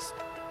podcast.